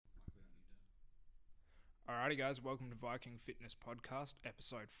Alrighty guys, welcome to Vikingfitnesspodcast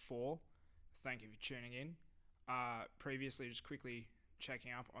Ep04. Thank you for tuning in. Previously, just quickly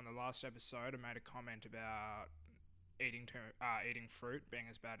checking up on the last episode, I made a comment about eating fruit being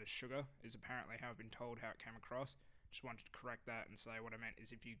as bad as sugar is apparently how I've been told how it came across. Just wanted to correct that and say what I meant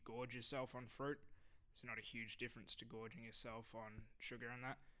is if you gorge yourself on fruit, it's not a huge difference to gorging yourself on sugar and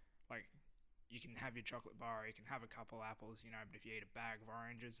that. Like, you can have your chocolate bar, you can have a couple apples, but if you eat a bag of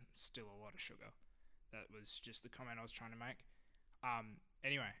oranges, it's still a lot of sugar. That was just the comment I was trying to make.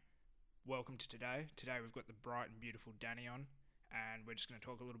 Anyway, welcome to today. Today we've got the bright and beautiful Dani on, and we're just going to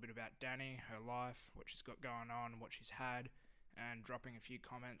talk a little bit about Dani, her life, what she's got going on, what she's had, and dropping a few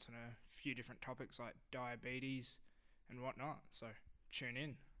comments on a few different topics like diabetes and whatnot. So tune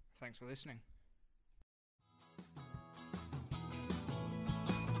in. Thanks for listening.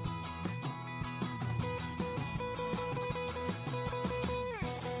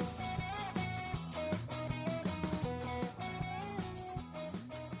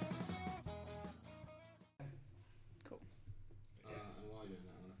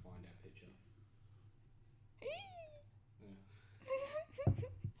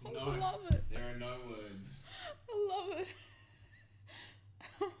 I love it. There are no words. I love it.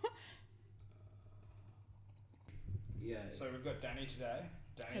 So we've got Dani today.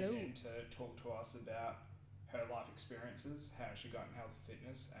 Dani's Hello. in to talk to us about her life experiences, how she got in health and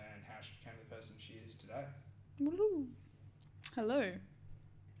fitness, and how she became the person she is today. Woo. Hello.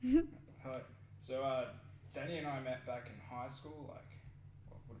 Hello. So Dani and I met back in high school, what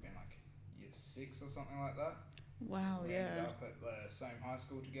would have been year 6 or something like that. Wow, We yeah. ended up at the same high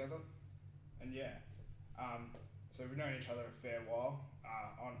school together, and so we've known each other a fair while,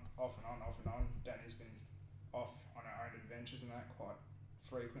 off and on. Dani's been off on our own adventures and that quite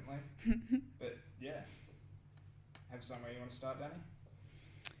frequently, but yeah. Have somewhere you want to start,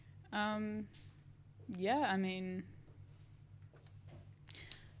 Dani? Yeah,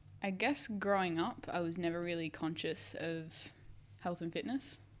 I guess growing up, I was never really conscious of health and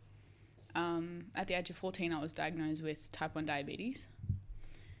fitness. At the age of 14, I was diagnosed with type 1 diabetes.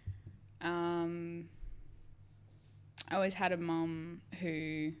 I always had a mum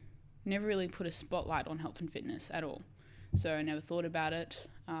who never really put a spotlight on health and fitness at all. So I never thought about it.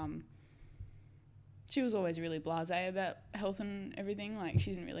 She was always really blasé about health and everything.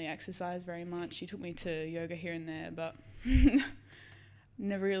 She didn't really exercise very much. She took me to yoga here and there, but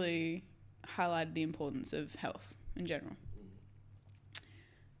never really highlighted the importance of health in general.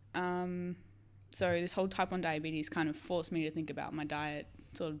 So this whole type 1 diabetes kind of forced me to think about my diet,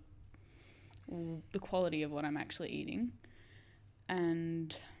 sort of the quality of what I'm actually eating.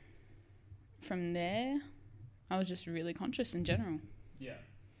 And from there, I was just really conscious in general. Yeah.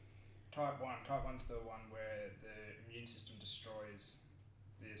 Type 1's the one where the immune system destroys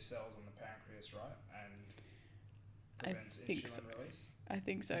the cells on the pancreas, right? And prevents insulin release? I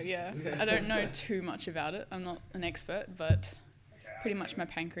think so, yeah. I don't know too much about it. I'm not an expert, but pretty much my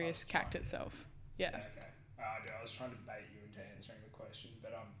pancreas cacked itself. Yeah. Okay. I was trying to bait you into answering the question,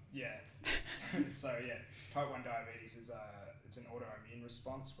 but yeah. So yeah, type 1 diabetes is it's an autoimmune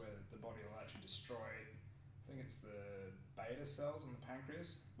response where the body will actually destroy, I think it's the beta cells on the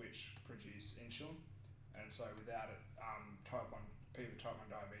pancreas, which produce insulin. And so without it, people with type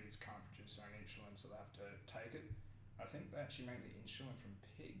 1 diabetes can't produce their own insulin, so they have to take it. I think they actually make the insulin from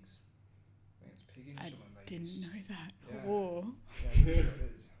pigs. I think it's pig insulin they use. Didn't know that. Yeah. Whoa. Yeah, it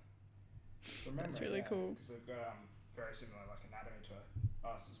is. That's really cool. Because they've got very similar anatomy to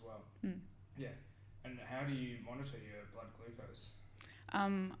us as well. Mm. Yeah. And how do you monitor your blood glucose?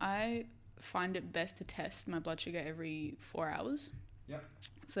 I find it best to test my blood sugar every 4 hours. Yep.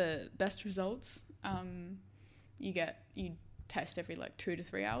 For best results, you test every 2 to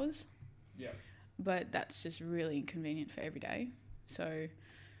 3 hours. Yeah. But that's just really inconvenient for every day. So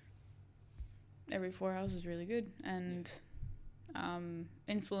every 4 hours is really good. And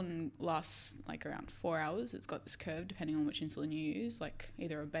insulin lasts around 4 hours. It's got this curve depending on which insulin you use,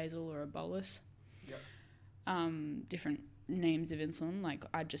 either a basal or a bolus. Yep. Different names of insulin.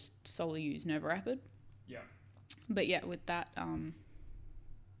 I just solely use NovaRapid. Yeah. But yeah, with that,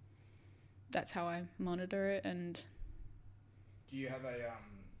 that's how I monitor it. And do you have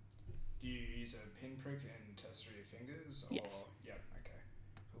do you use a pinprick and test through your fingers? Or? Yes. Yeah. Okay.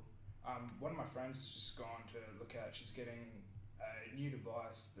 Cool. One of my friends has just gone to look at. She's getting a new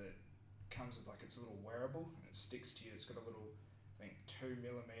device that comes with it's a little wearable and it sticks to you. It's got a little, I think,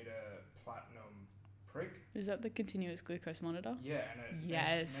 2mm platinum prick. Is that the continuous glucose monitor? Yeah, and it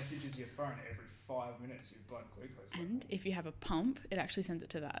messages your phone every 5 minutes your blood glucose level. And if you have a pump, it actually sends it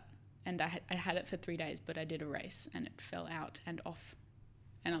to that. And I had it for 3 days, but I did a race and it fell out and off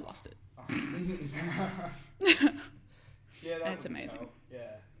and I lost it. Oh. Yeah, and it's amazing.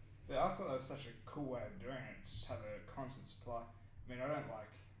 Yeah. But I thought that was such a cool way of doing it, just have a constant supply.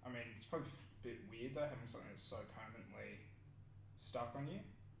 It's probably a bit weird though, having something that's so permanently stuck on you.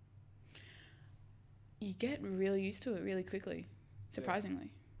 You get really used to it really quickly,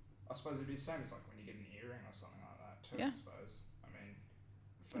 surprisingly. I suppose it'd be the same as like when you get an earring or something like that too, Yeah. I suppose.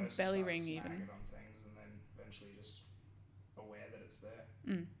 First belly you start ring to even. snag it on things and then eventually just aware that it's there.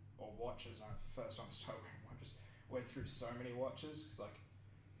 Mm. Or watches. First time I started wearing watches, went through so many watches because like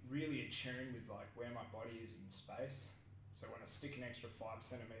really attuned with like where my body is in space. So when I stick an extra 5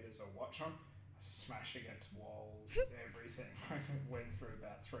 centimeters of watch on, I smashed against walls, everything. I went through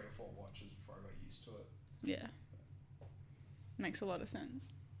about 3 or 4 watches before I got used to it. Yeah. Makes a lot of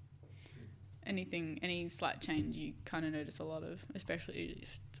sense. Any slight change you kind of notice a lot of, especially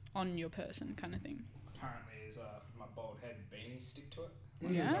if it's on your person kind of thing. Currently is my bald head beanie stick to it.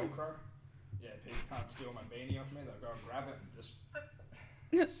 Like Velcro. Yeah, people can't steal my beanie off me. They'll go and grab it and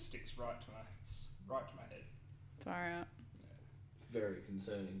just sticks right to my head. Far out. Very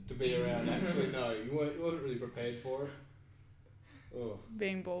concerning to be around. Actually, no, you wasn't really prepared for it. Oh.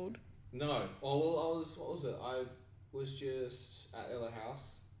 Being bald. No. Oh well, what was it? I was just at Ella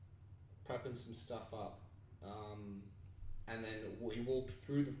House, prepping some stuff up, and then he walked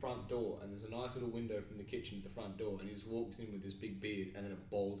through the front door, and there's a nice little window from the kitchen to the front door, and he just walks in with this big beard and then a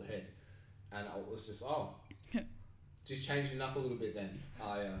bald head, and I was just just changing it up a little bit. Then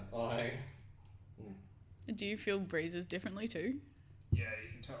Do you feel breezes differently too? Yeah, you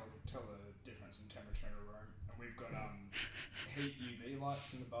can tell the difference in temperature in a room. And we've got heat UV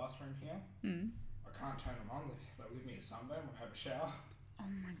lights in the bathroom here. Mm. I can't turn them on. They'll give me a sunburn when I have a shower. Oh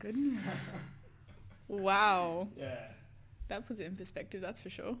my goodness. Wow. Yeah. That puts it in perspective, that's for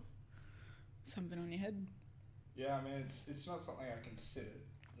sure. Something on your head. Yeah, it's not something I considered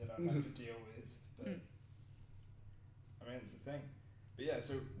that I'd have to deal with, but it's a thing. But yeah,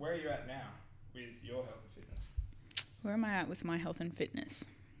 so where are you at now with your health and fitness? Where am I at with my health and fitness?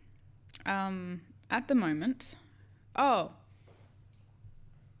 At the moment, to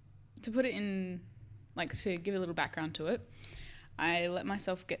put it in, like, to give a little background to it, I let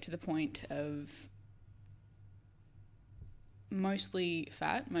myself get to the point of mostly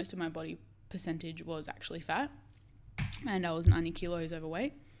fat. Most of my body percentage was actually fat, and I was 90 kilos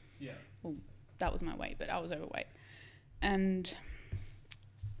overweight. Yeah. Well, that was my weight, but I was overweight. And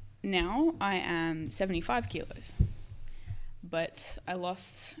now I am 75 kilos. But I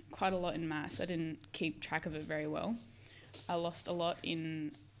lost quite a lot in mass. I didn't keep track of it very well. I lost a lot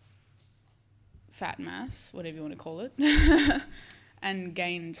in fat mass, whatever you want to call it, and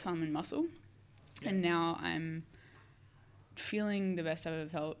gained some in muscle. Yeah. And now I'm feeling the best I've ever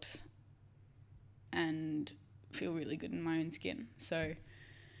felt and feel really good in my own skin. So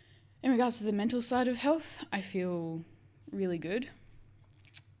in regards to the mental side of health, I feel really good,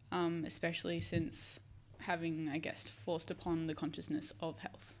 especially since having, I guess, forced upon the consciousness of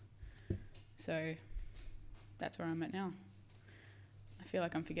health. So that's where I'm at now. I feel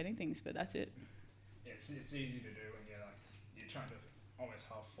like I'm forgetting things, but that's it. Yeah, it's easy to do when you're trying to almost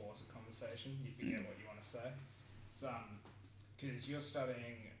half force a conversation. You forget what you want to say. It's because you're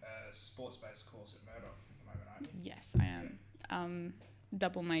studying a sports-based course at Murdoch at the moment, aren't you? Yes, I am. Yeah.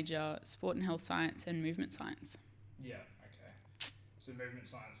 Double major, sport and health science and movement science. Yeah, okay. So movement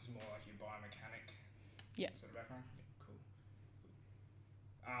science is more like your biomechanic sort of background? Yeah, cool.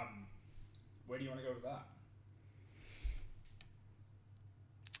 Where do you want to go with that?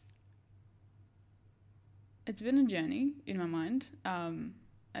 It's been a journey in my mind.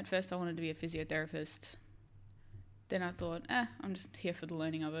 At first I wanted to be a physiotherapist. Then I thought, I'm just here for the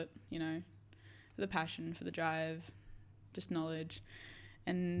learning of it, for the passion, for the drive, just knowledge.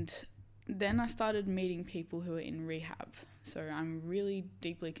 And then I started meeting people who are in rehab. So I'm really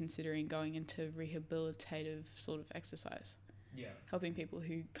deeply considering going into rehabilitative sort of exercise. Yeah. Helping people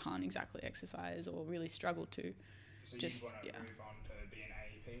who can't exactly exercise or really struggle to. So you want to move on to be an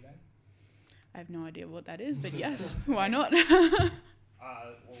AEP then? I have no idea what that is, but yes, why not? We'll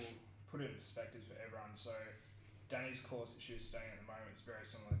put it in perspective for everyone. So Dani's course that she's studying at the moment is very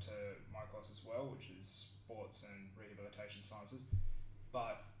similar to my course as well, which is sports and rehabilitation sciences.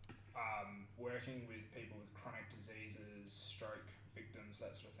 But working with people with chronic diseases, stroke victims,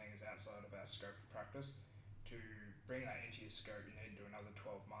 that sort of thing is outside of our scope of practice. To bring that into your scope, you need to do another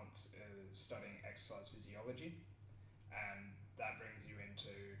 12 months studying exercise physiology, and that brings you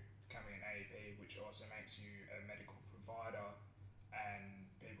into becoming an AEP, which also makes you a medical provider, and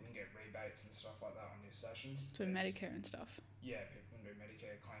people can get rebates and stuff like that on your sessions. So Medicare and stuff. Yeah, people can do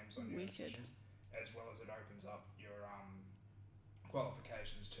Medicare claims on your sessions, as well as it opens up your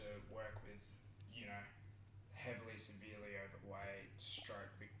qualifications to work with, you know, heavily severely overweight,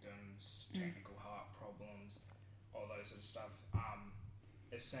 stroke victims, technical heart problems, all those sort of stuff.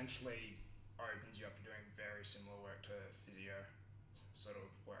 Essentially opens you up to doing very similar work to physio sort of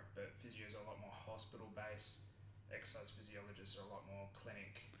work, but physio is a lot more hospital based. Exercise physiologists are a lot more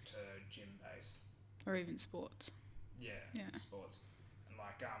clinic to gym based. Or even sports. Yeah. Sports. And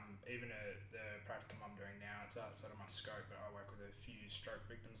like even the practicum I'm doing now, it's outside of my scope, but I work with a few stroke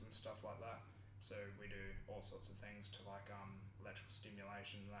victims and stuff like that. So we do all sorts of things to like electrical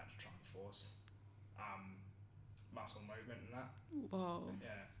stimulation and that to try and force muscle movement and that. Whoa.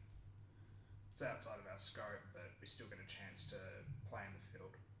 Yeah. It's outside of our scope, but we still get a chance to play in the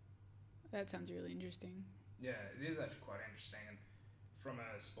field. That sounds really interesting. Yeah, it is actually quite interesting. And from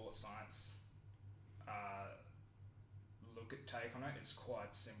a sports science take on it, it's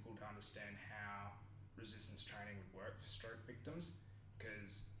quite simple to understand how resistance training would work for stroke victims.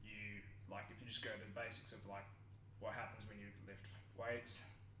 Because you, like, if you just go to the basics of like what happens when you lift weights,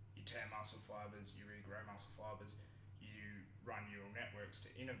 you tear muscle fibers, you regrow muscle fibers, you run neural networks to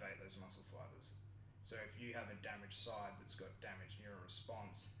innervate those muscle fibers. So if you have a damaged side that's got damaged neural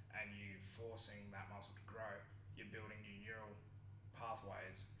response and you're forcing that muscle to grow, you're building new neural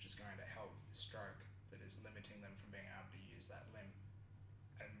pathways, which is going to help the stroke that is limiting them from being able to use that limb.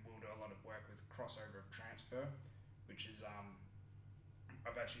 And we'll do a lot of work with crossover of transfer, which is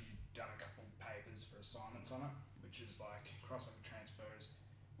I've actually done a couple papers for assignments on it, which is like crossover transfer is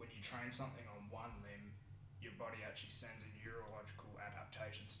when you train something on one limb, your body actually sends in neurological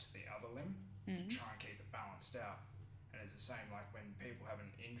adaptations to the other limb to try and keep it balanced out. And it's the same like when people have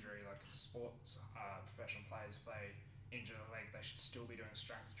an injury, like sports professional players, if they injure the leg, they should still be doing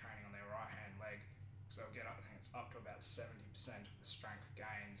strength training on their right hand leg, because they'll get up, I think it's up to about 70% of the strength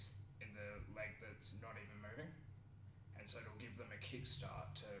gains in the leg that's not even moving. And so it'll give them a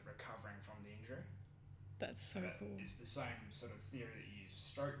kickstart to recovering from the injury. That's so cool. It's the same sort of theory that you use for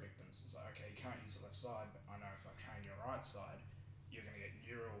stroke victims. It's like, okay, you can't use the left side, but I know if I train your right side, you're going to get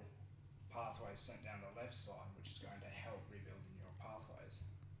neural pathways sent down the left side, which is going to help rebuild the neural pathways.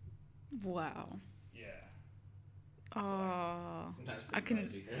 Wow. Yeah. Oh, That's I can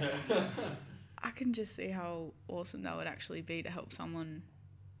crazy. I can just see how awesome that would actually be to help someone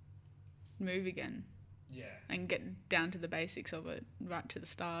move again. Yeah. And get down to the basics of it right to the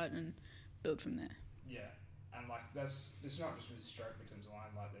start and build from there. Yeah. And like it's not just with stroke victims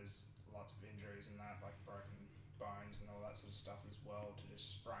alone, like there's lots of injuries and that, like broken bones and all that sort of stuff as well, to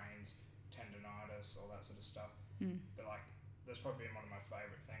just sprains, tendonitis, all that sort of stuff. But like that's probably been one of my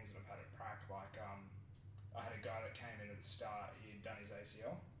favourite things that I've had at prac. Like I had a guy that came in at the start, he had done his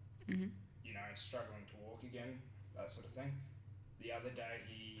ACL, you know, struggling to walk again, that sort of thing. The other day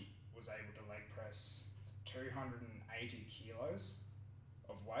he was able to leg press 280 kilos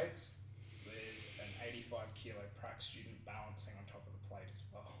of weights with an 85 kilo prac student balancing on top of the plate as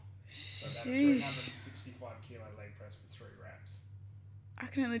well. So about a 365 kilo leg press for 3 reps. I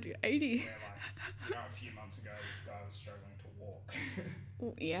can only do 80. Where like, you know, a few months ago this guy was struggling to walk.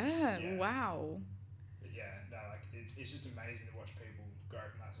 Yeah, wow. But yeah, no, like it's just amazing to watch people go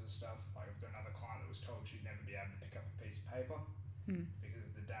from that sort of stuff. Like I've got another client that was told she'd never be able to pick up a piece of paper because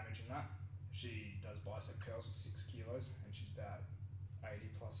of the damage in that. She does bicep curls with 6 kilos and she's about 80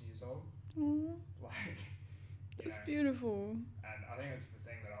 plus years old. Aww. Like, That's beautiful. And I think that's the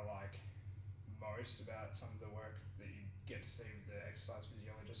thing that I like most about some of the work that you get to see with the exercise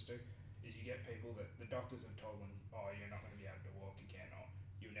physiologists do, is you get people that the doctors have told them, oh, you're not going to be able to walk again, or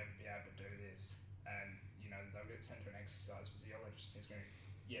you'll never be able to do this. And, you know, they'll get sent to an exercise physiologist and he's going,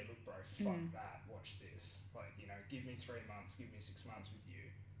 yeah, look, bro, fuck that, watch this. Like, you know, give me 3 months, give me 6 months with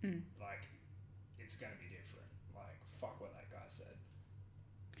you. Like, it's going to be different. Like, fuck what that guy said.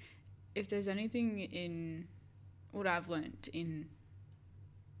 If there's anything in what I've learnt in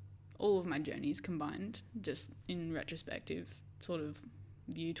all of my journeys combined, just in retrospective sort of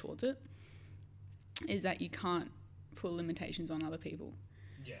view towards it, is that you can't put limitations on other people.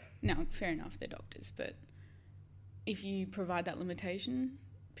 Yeah. Now, fair enough, they're doctors, but if you provide that limitation,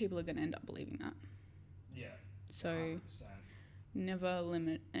 people are going to end up believing that. Yeah. So 100%. Never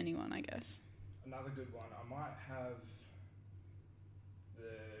limit anyone, I guess. Another good one, I might have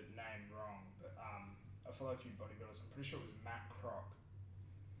the name wrong, but I follow a few bodybuilders. I'm pretty sure it was Matt Kroc.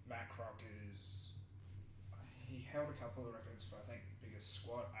 Matt Kroc he held a couple of records for, I think, biggest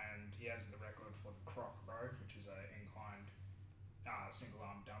squat, and he has the record for the Kroc row, which is an inclined single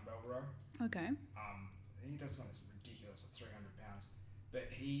arm dumbbell row. Okay. He does something ridiculous at 300 pounds, but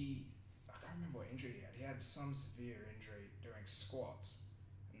I can't remember what injury he had. He had some severe injury doing squats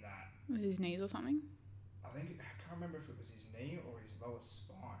and that. With his knees or something? I can't remember if it was his knee or his lower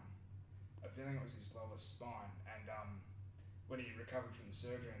spine. I feeling it was his lower spine, and when he recovered from the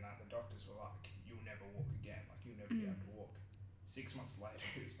surgery and that, the doctors were like, "You'll never walk again. Like you'll never be able to walk." 6 months later,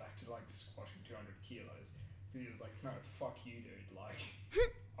 he was back to like squatting 200 kilos because he was like, "No, fuck you, dude. Like,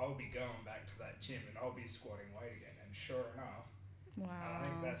 I'll be going back to that gym and I'll be squatting weight again." And sure enough, Wow. I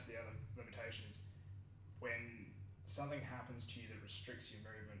think that's the other limitation is when something happens to you that restricts your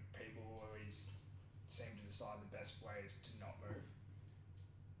movement, people always seem to decide the best way is to not move.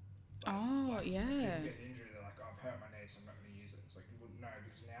 When people get injury, they're like, "Oh, I've hurt my knee, so I'm not going to use it." It's like, well, no,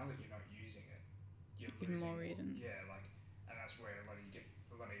 because now that you're not using it, you're Even losing more reason. Yeah, like, and that's where you get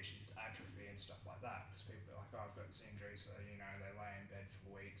a lot of issues with atrophy and stuff like that. Because people are like, "Oh, I've got this injury," so they lay in bed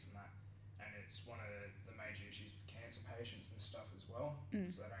for weeks and that. And it's one of the major issues with cancer patients and stuff as well.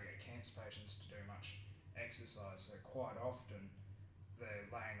 So they don't get cancer patients to do much exercise. So quite often they're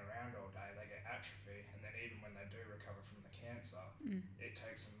laying around all day, they get atrophy, and then even when they do recover from the cancer, it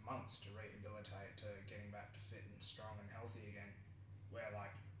takes them months to rehabilitate to getting back to fit and strong and healthy again. Where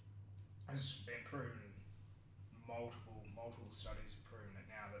like it's been proven, multiple studies have proven it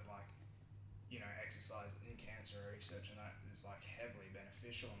now that like exercise in cancer research and that is like heavily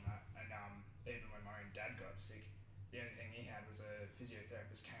beneficial in that. And even when my own dad got sick, the only thing he had was a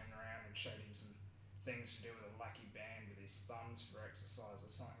physiotherapist came around and showed him some things to do with a lucky band with his thumbs for exercise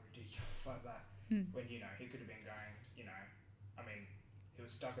or something ridiculous like that. When he could have been going, I mean, he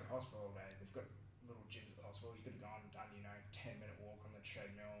was stuck at hospital all day. They've got little gyms at the hospital. He could have gone and done 10-minute walk on the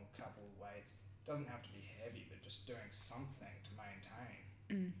treadmill, a couple of weights. Doesn't have to be heavy, but just doing something to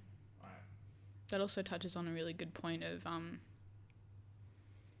maintain. Right. That also touches on a really good point of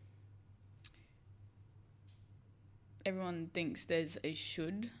everyone thinks there's a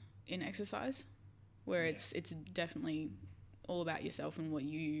should in exercise, where it's definitely all about yourself and what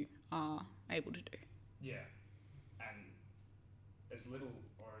you are able to do. Yeah, and as little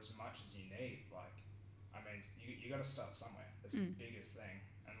or as much as you need. Like, I mean, you got to start somewhere. That's the biggest thing.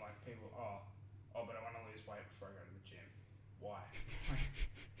 And like people, but I want to lose weight before I go to the gym. Why?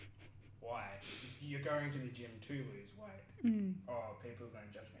 Why? You're going to the gym to lose weight. People are going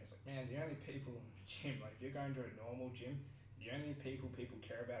to judge me. It's like, man, the only people in the gym, like if you're going to a normal gym, the only people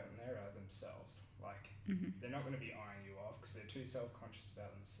care about in there are themselves. Like, they're not going to be eyeing you off because they're too self-conscious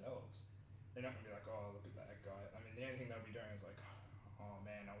about themselves. They're not going to be like, "Oh, look at that guy." I mean, the only thing they'll be doing is like, "Oh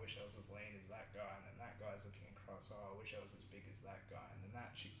man, I wish I was as lean as that guy." And then that guy's looking across, "Oh, I wish I was as big as that guy." And then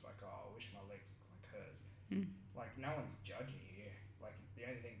that chick's like, "Oh, I wish my legs looked like hers." Like, no one's judging you. Like, the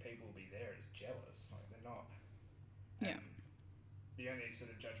only thing people will be there is jealous. Like, they're not. The only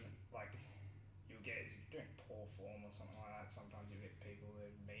sort of judgment like you'll get is if you're doing poor form or something like that. Sometimes you get people that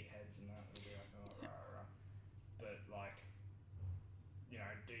are meatheads and that will be like, "Oh, rah, rah." But like,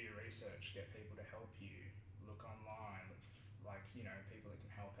 do your research, get people to help you, look online, people that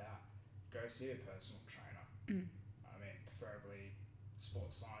can help out. Go see a personal trainer. I mean, preferably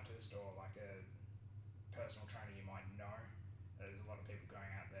sports scientist or like a personal trainer you might know. There's a lot of people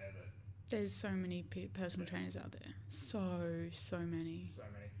going out there that... There's so many personal trainers out there. So many. So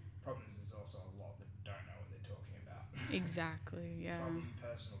many. Problem is there's also a lot that don't know what they're talking about. Exactly, yeah. Problem with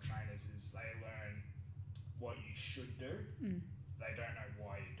personal trainers is they learn what you should do. They don't know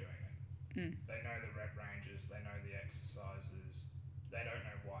why you're doing it. They know the rep ranges, they know the exercises, they don't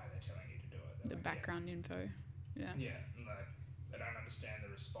know why they're telling you to do it. The background info. Yeah. Yeah, and they don't understand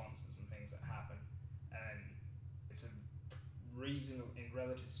the responses and things that happen. And it's a reason, in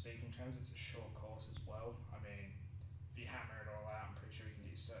relative speaking terms, it's a short course as well. I mean, if you hammer it all out, I'm pretty sure you can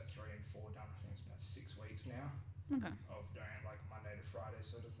do Cert 3 and 4 done. I think it's about 6 weeks now. Okay. Of doing it like Monday to Friday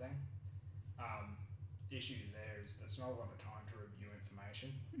sort of thing. Issue there is that's not a lot of time to review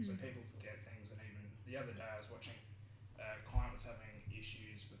information, so people forget things. And even the other day I was watching a client was having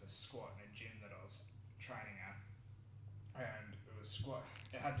issues with a squat in a gym that I was training at, and it was squat.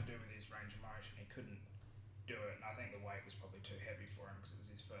 It had to do with his range of motion. He couldn't do it, and I think the weight was probably too heavy for him because it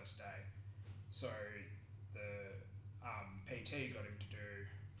was his first day. So the PT got him to do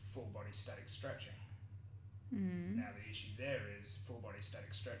full body static stretching. Now the issue there is full body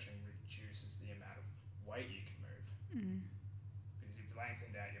static stretching reduces the amount of weight you can move, because you've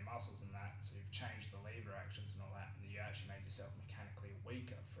lengthened out your muscles and that, so you've changed the lever actions and all that, and you actually made yourself mechanically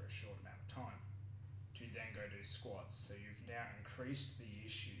weaker for a short amount of time to then go do squats. So you've now increased the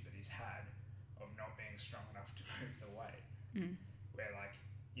issue that he's had of not being strong enough to move the weight. Where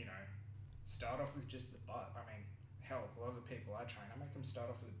start off with just the butt. I mean, hell, a lot of the people I train, I make them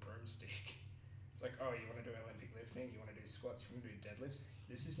start off with a broomstick. It's like, oh, you want to do Olympic lifting, you want to do squats, you want to do deadlifts.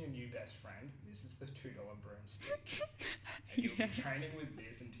 This is your new best friend. This is the $2 broomstick. And you'll be training with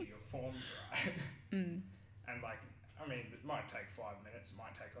this until your form's right. And like, I mean, it might take 5 minutes, it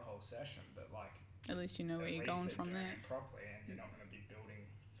might take a whole session, but like, at least you know where you're going from there. Properly, and you're not going to be building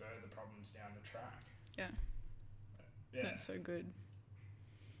further problems down the track. Yeah. Yeah. That's so good.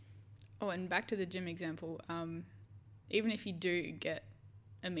 Oh, and back to the gym example. Even if you do get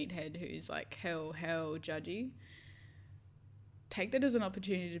a meathead who's like hell judgy, take that as an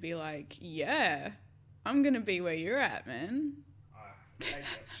opportunity to be like, yeah, I'm going to be where you're at, man. Take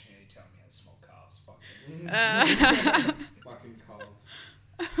the opportunity to tell me how to small calves. Fucking calves.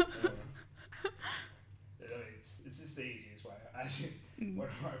 It's just the easiest way. Actually, one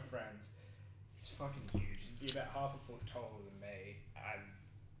of my friends, he's fucking huge. He's about half a foot taller than me and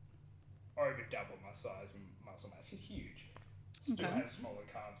over double my size and muscle mass. He's huge. Still has smaller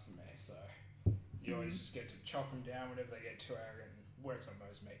calves than me, so you always just get to chop them down whenever they get too arrogant. Works on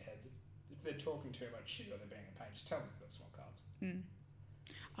most meatheads. If they're talking too much shit or they're being a pain, just tell them they've got small calves.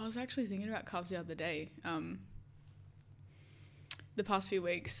 I was actually thinking about calves the other day. The past few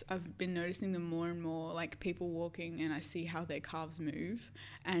weeks, I've been noticing them more and more, like people walking, and I see how their calves move,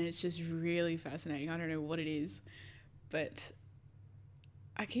 and it's just really fascinating. I don't know what it is, but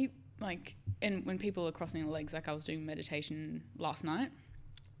I keep like, and when people are crossing their legs, like I was doing meditation last night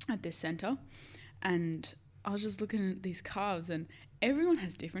at this center, and I was just looking at these calves, and everyone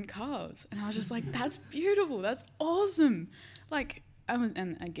has different calves, and I was just like, that's beautiful, that's awesome. Like,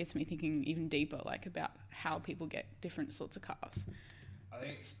 and it gets me thinking even deeper, like about how people get different sorts of calves. I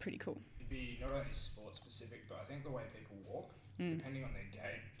think it's pretty cool. It'd be not only sport specific, but I think the way people walk, depending on their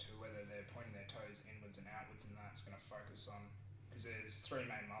gait, to whether they're pointing their toes inwards and outwards, and that's going to focus on, because there's three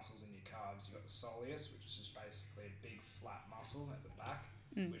main muscles in your calves. You've got the soleus, which is just basically a big flat muscle at the back,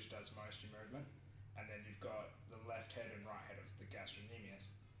 which does most of your movement, and then you've got the left head and right head of the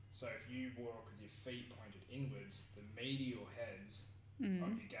gastrocnemius. So if you walk with your feet pointed inwards, the medial heads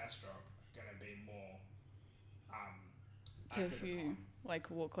of your gastroc are going to be more so if you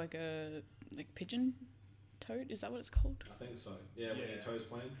like walk like a pigeon toed, is that what it's called? I think so. Yeah, when your toes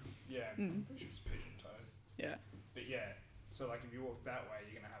pointed. Yeah, I'm pretty sure it's pigeon toed. Yeah. But yeah, so like if you walk that way,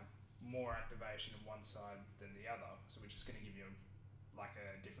 you're going to have more activation on one side than the other, so we're just going to give you like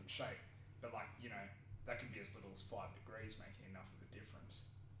a different shape. But like, you know, that could be as little as 5 degrees making enough of a difference.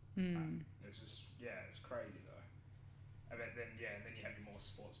 It's just, yeah, it's crazy though. And then you have your more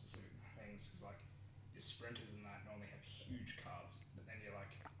sport specific things, because like your sprinters and that normally have huge calves, but then you're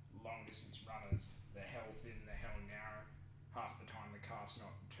like long distance runners, they're hell thin, they're hell narrow. Half the time the calf's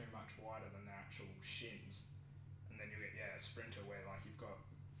not too much wider than the actual shins, and then you get a sprinter where like you've got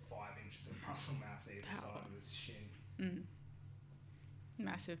 5 inches of muscle mass either side of this shin.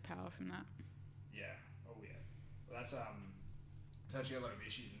 Massive power from that. Yeah. Oh yeah. Well, that's there's actually a lot of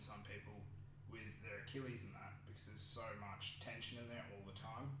issues in some people with their Achilles and that, because there's so much tension in there all the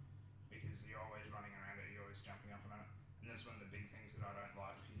time, because you're always running around it, you're always jumping up and at it. And that's one of the big things that I don't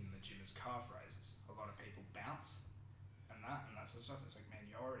like in the gym is calf raises. A lot of people bounce and that sort of stuff. It's like, man,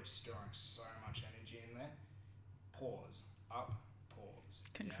 you're already storing so much energy in there. Pause, up, pause,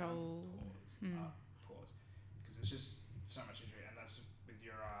 control, down, pause, up, pause, because it's just so much injury. And that's with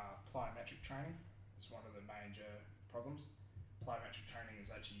your plyometric training. It's one of the major problems. Plyometric training is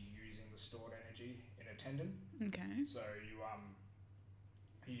actually using the stored energy in a tendon. Okay. So you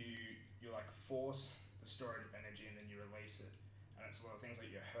like force the storage of energy and then you release it. And it's a lot of things like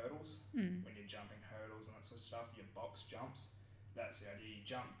your hurdles, when you're jumping hurdles and that sort of stuff, your box jumps. That's the idea. You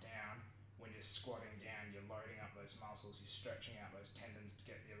jump down, when you're squatting down, you're loading up those muscles, you're stretching out those tendons to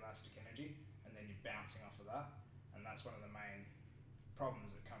get the elastic energy, and then you're bouncing off of that. And that's one of the main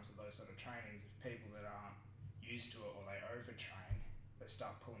problems that comes with those sort of trainings. If people that aren't used to it or they overtrain, they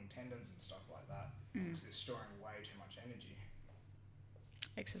start pulling tendons and stuff like that because they're storing way too much energy.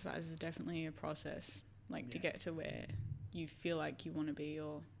 Exercise is definitely a process, like to get to where you feel like you want to be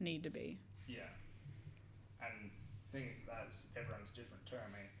or need to be. Yeah. And the thing is that's everyone's different too.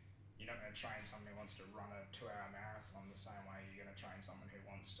 I mean, you're not going to train someone who wants to run a 2-hour marathon the same way you're going to train someone who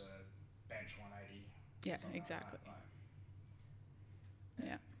wants to bench 180. Yeah, exactly.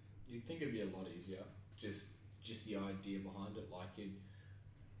 Yeah. You'd think it'd be a lot easier, just the idea behind it. Like you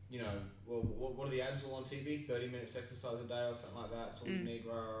know, well, what are the ads all on TV? 30 minutes exercise a day or something like that. It's all you need,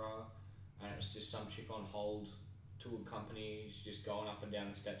 and it's just some chick on hold to a company, she's just going up and down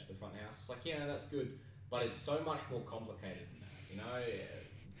the steps of the front house. It's like, yeah, that's good, but it's so much more complicated than that, you know.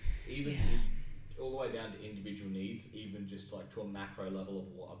 Even all the way down to individual needs, even just like to a macro level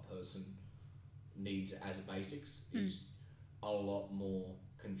of what a person needs as a basics is a lot more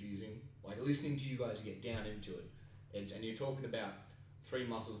confusing. Like listening to you guys get down into it, and you're talking about 3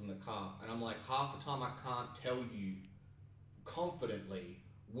 muscles in the calf, and I'm like, half the time I can't tell you confidently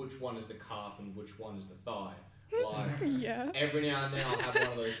which one is the calf and which one is the thigh. Like, Yeah. every now and then I'll have one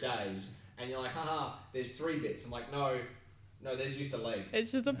of those days, and you're like, haha, there's 3 bits. I'm like, no, there's just a leg.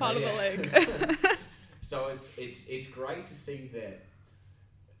 It's just a part of the leg. So it's great to see that.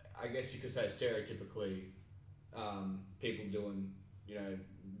 I guess you could say stereotypically, people doing,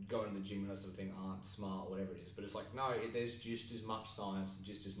 going to the gym and that sort of thing aren't smart, whatever it is. But it's like, no, there's just as much science,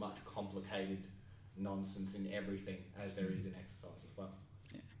 just as much complicated nonsense in everything as there is in exercise as well.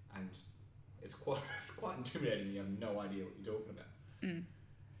 Yeah. And it's quite intimidating. You have no idea what you're talking about.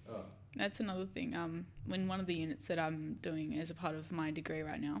 Oh. That's another thing. When one of the units that I'm doing as a part of my degree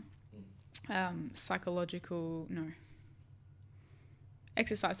right now,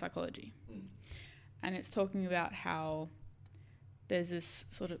 exercise psychology. And it's talking about how there's this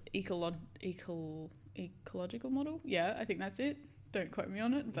sort of ecological model. Yeah, I think that's it. Don't quote me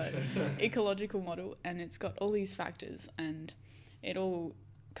on it, but ecological model. And it's got all these factors, and it all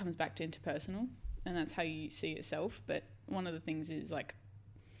comes back to interpersonal, and that's how you see yourself. But one of the things is like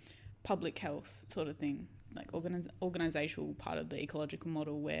public health sort of thing, like organizational part of the ecological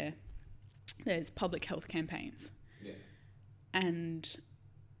model, where there's public health campaigns. Yeah. And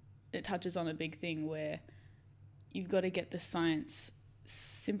it touches on a big thing where you've got to get the science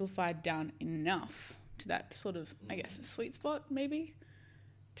simplified down enough to that sort of, I guess, a sweet spot maybe,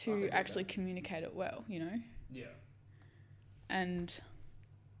 to actually communicate it well, Yeah. And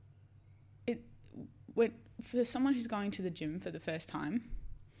for someone who's going to the gym for the first time,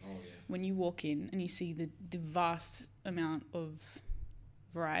 when you walk in and you see the vast amount of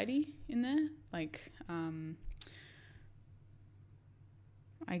variety in there, like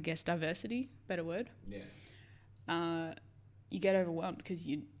I guess diversity, better word. Yeah. You get overwhelmed because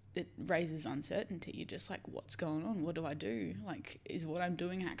it raises uncertainty. You're just like, what's going on? What do I do? Like, is what I'm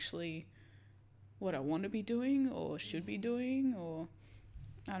doing actually what I want to be doing or should be doing, or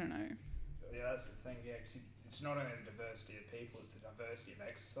I don't know. Yeah, that's the thing. Yeah, because it's not only the diversity of people, it's the diversity of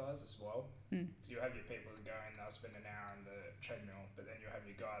exercise as well. Because you have your people that go in, they'll spend an hour on the treadmill, but then you'll have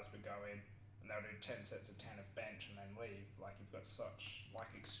your guys that go in and they'll do 10 sets of 10 of bench and then leave. Like, you've got such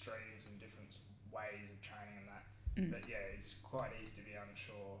extremes and different ways of training and that. But yeah, it's quite easy to be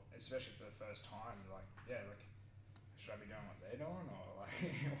unsure, especially for the first time. Like, should I be doing what they're doing, or like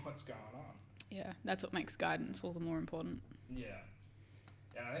what's going on? Yeah, that's what makes guidance all the more important. Yeah.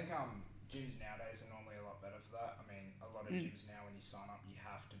 And I think gyms nowadays are normally a lot better for that. I mean, a lot of gyms now, when you sign up, you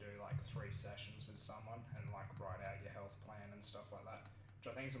have to do like 3 sessions with someone and like write out your health plan and stuff like that,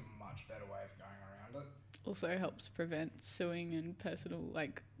 which I think is a much better way of going around it. Also helps prevent suing and personal,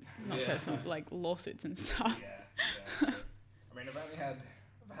 personal, like lawsuits and stuff. Yeah. True. I mean, I've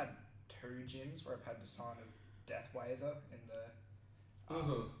had 2 gyms where I've had to sign a death waiver in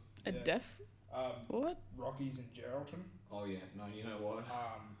the death. What? Rockies in Geraldton. Oh yeah, no, you know what?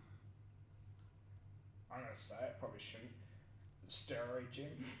 I'm gonna say it, probably shouldn't. Steroid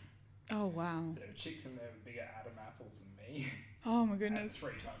gym. Oh wow. There are chicks in there with bigger Adam apples than me. Oh my goodness.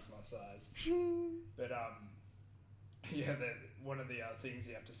 3 times my size. But one of the things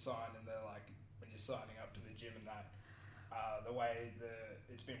you have to sign, and they're like, when you're signing up to the gym and that, the way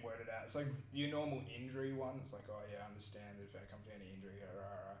it's been worded out, it's like your normal injury one. It's like, oh yeah, I understand if there comes to any injury, and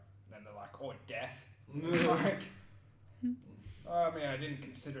then they're like, oh, death. Like, I mean, I didn't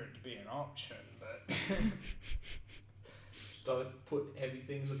consider it to be an option, but just don't put heavy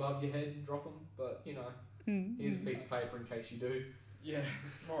things above your head and drop them. But here's a piece of paper in case you do. Yeah,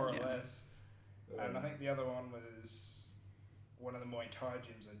 more or less. And I think the other one was one of the Muay Thai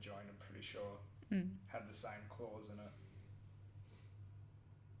gyms I joined, I'm pretty sure, had the same clause in it.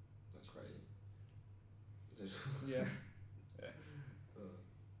 That's crazy. Yeah.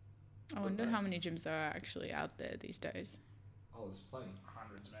 I wonder how many gyms there are actually out there these days. Oh, there's plenty.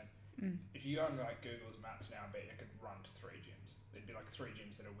 Hundreds, man. If you go on like Google's Maps now, I bet you could run to 3 gyms. There'd be like 3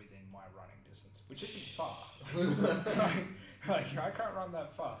 gyms that are within my running distance, which isn't far. like I can't run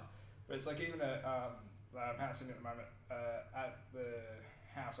that far. But it's like even I'm housing at the moment, at the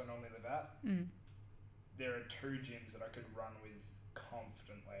house I normally live at, there are 2 gyms that I could run with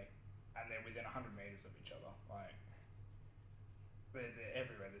confidently, and they're within 100 metres of each other. Like, they're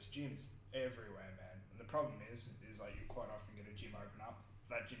everywhere. There's gyms everywhere, man. And the problem is like you quite often get a gym open up.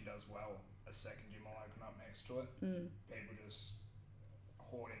 If that gym does well, a second gym will open up next to it. People just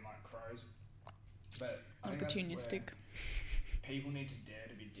hoard in like crows. But I think opportunistic. People need to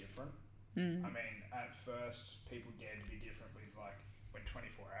dare to be different. I mean, at first, people dared to be different with like when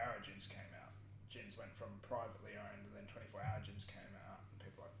 24-hour gyms came out. Gyms went from privately owned, and then 24-hour gyms came out, and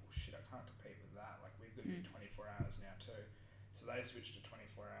people were like, well, shit, I can't could be 24 hours now too. So they switched to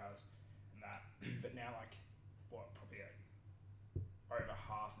 24 hours and that. But now, like, probably over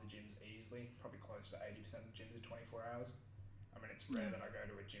half the gyms easily, probably close to 80% of the gyms are 24 hours. I mean, it's rare that I go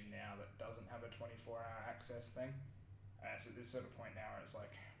to a gym now that doesn't have a 24-hour access thing. So at this sort of point now where it's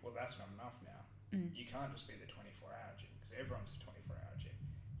like, well, that's not enough now. You can't just be the 24-hour gym because everyone's a 24-hour gym.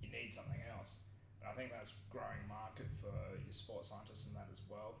 You need something else. And I think that's a growing market for your sports scientists and that as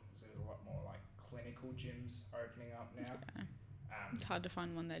well. Because there's a lot more like clinical gyms opening up now. Yeah. It's hard to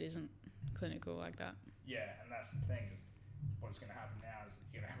find one that isn't clinical like that. Yeah, and that's the thing is, what's going to happen now is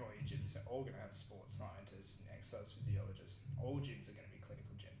you're going to have all your gyms are all going to have sports scientists and exercise physiologists. All gyms are going to be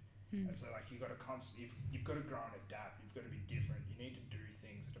clinical gym. And so like you've got to you've got to grow and adapt. You've got to be different. You need to do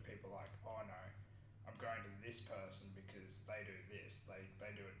things that are people like, oh no, I'm going to this person because they do this.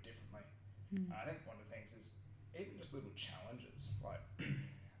 They do it differently. I think one of the things is even just little challenges. Like,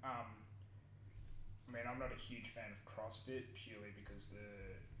 I mean, I'm not a huge fan of CrossFit purely because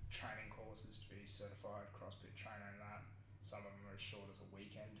the training courses to be certified CrossFit trainer and that, some of them are as short as a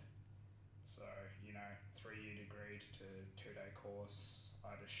weekend. So, 3-year degree to 2-day course,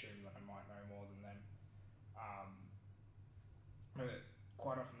 I'd assume that I might know more than them. But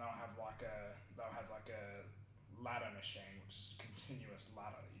quite often they'll have like a ladder machine, which is a continuous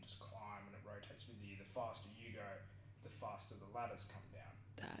ladder that you just climb and it rotates with you. The faster you go, the faster the ladders come down.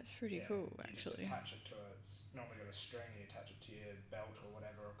 That's pretty cool, actually. You just attach it to it. It's normally got a string, you attach it to your belt or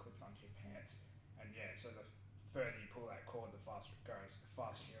whatever, or clip it onto your pants. And so the further you pull that cord, the faster it goes. The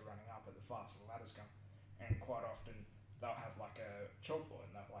faster you're running up it, the faster the ladders come. And quite often they'll have like a chalkboard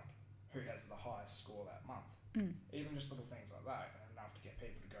and they're like, who has the highest score that month? Even just little things like that, and enough to get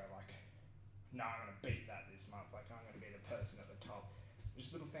people to go like, no, I'm going to beat that this month. Like, I'm going to be the person at the top.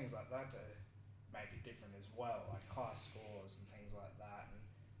 Just little things like that to make it different as well, like high scores and things like that, and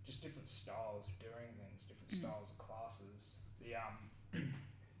just different styles of doing things, different styles of classes. The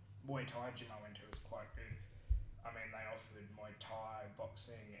Muay Thai gym I went to was quite good. I mean, they offered Muay Thai,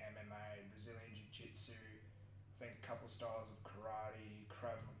 boxing, MMA, Brazilian Jiu-Jitsu, I think a couple styles of karate,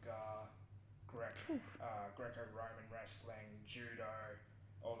 Krav Maga, Greco-Roman wrestling, judo,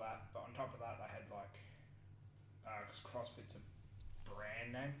 all that. But on top of that, they had like, because CrossFit's a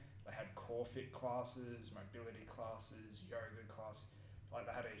brand name, they had core fit classes, mobility classes, yoga classes. Like,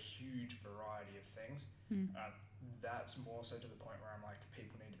 they had a huge variety of things. That's more so to the point where I'm like,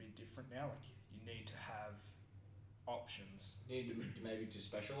 people need to be different now. Like, you need to have options. You need to maybe to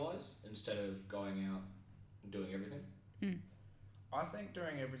specialise instead of going out and doing everything. I think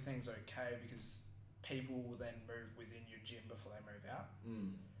doing everything's okay because people will then move within your gym before they move out.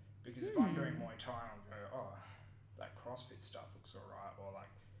 Because if I'm doing Muay Thai, I'll go, oh, that CrossFit stuff looks alright, or like,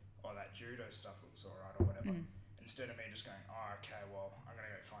 oh, that judo stuff looks alright, or whatever. Instead of me just going, oh, okay, well, I'm going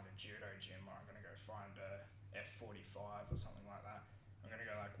to go find a judo gym, or I'm going to go find a F45 or something like that. I'm going to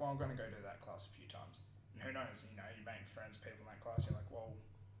go like, well, I'm going to go do that class a few times. And who knows, you make friends, people in that class, you're like, well,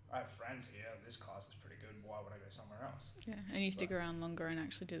 I have friends here, this class is pretty good, why would I go somewhere else? Yeah, and you stick around longer and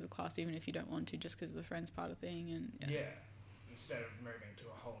actually do the class even if you don't want to, just because the friends part of thing. And instead of moving to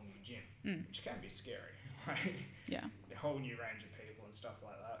a whole new gym, which can be scary. Yeah. A whole new range of people and stuff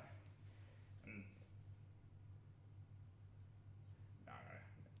like that. And no,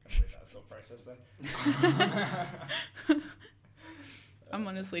 I'm going to leave that thought process then. I'm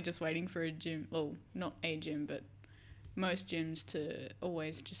honestly just waiting for a gym, well, not a gym, but most gyms to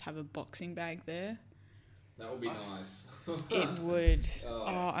always just have a boxing bag there. That would be nice. It would.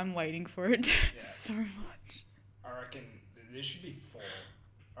 I'm waiting for it so much. I reckon there should be 4.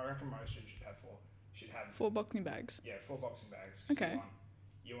 I reckon most gyms should have 4. Should have 4 boxing bags. Yeah, 4 boxing bags. Okay.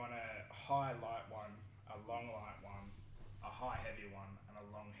 You want a high light one, a long light one, a high heavy one, and a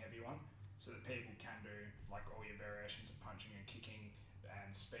long heavy one, so that people can do like all your variations of punching and kicking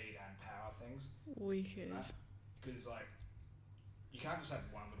and speed and power things. Wicked. Because like you can't just have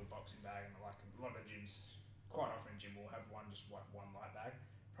one little boxing bag, and like a lot of gyms, quite often a gym will have one light bag.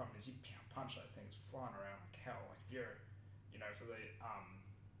 Problem is you punch that thing, it's flying around like hell. Like if you're, for the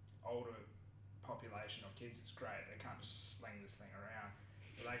older population of kids, it's great. They can't just sling this thing around,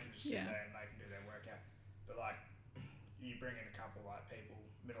 so they can just sit there and they can do their workout. But like you bring in a couple like people,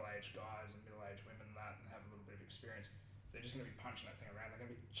 middle-aged guys and middle-aged women that have a little bit of experience, they're just going to be punching that thing around. They're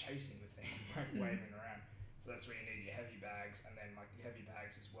going to be chasing the thing, like waving around. So that's where you need your heavy bags, and then like your heavy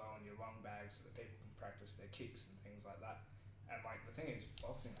bags as well, and your long bags so that people can practice their kicks and things like that. And like the thing is,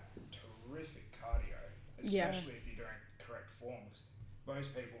 boxing has terrific cardio, especially if you're doing correct forms.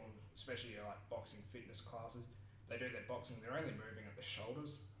 Most people, especially your like boxing fitness classes, they do their boxing, they're only moving at the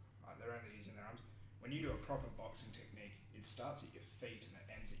shoulders, like they're only using their arms. When you do a proper boxing technique, it starts at your feet and it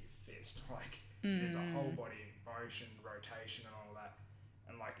ends at your fist. Like There's a whole body motion, rotation, and all that.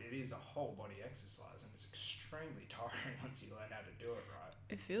 And like it is a whole body exercise, and it's extremely tiring once you learn how to do it right.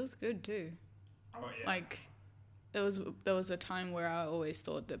 It feels good too. Oh yeah. Like there was a time where I always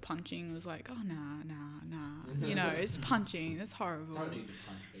thought that punching was like, oh nah. You know, it's punching. That's horrible. Don't need to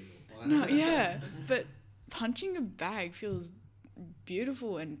punch people. No, yeah, but punching a bag feels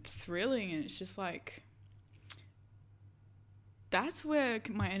beautiful and thrilling, and it's just like that's where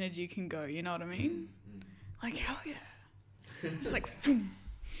my energy can go. You know what I mean? Like hell yeah. It's like, boom.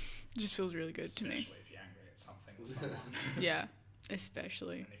 It just feels really good to me. Especially if you're angry at something or someone. Yeah,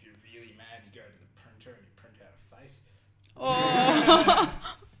 especially. And if you're really mad, you go to the printer and you print out a face. Oh,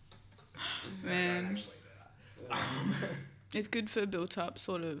 man. Don't actually do that. It's good for built up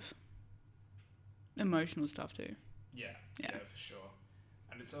sort of emotional stuff too. Yeah, for sure.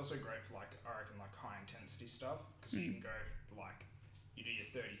 And it's also great for like, I reckon like high intensity stuff, because you can go like, you do your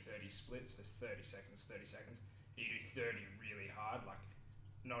 30-30 splits, so 30 seconds, 30 seconds. You do 30 really hard, like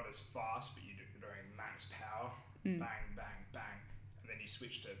not as fast, but you're doing max power, bang, bang, bang, and then you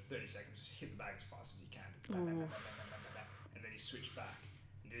switch to 30 seconds, just hit the bag as fast as you can, bang, bang, bang, bang, bang, bang, bang, and then you switch back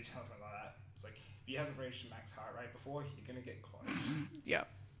and do something like that. It's like, if you haven't reached max heart rate before, you're going to get close. Yeah.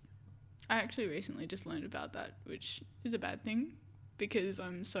 I actually recently just learned about that, which is a bad thing because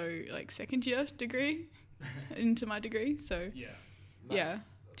I'm so like second year degree into my degree. So yeah,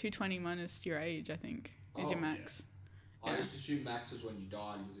 220 minus your age, I think, is your max. I used to assume max was when you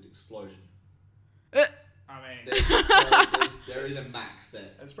died because it exploded. I mean, there is a max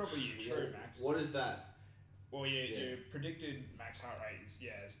there. That's probably your true max. What is that? Well, your predicted max heart rate is,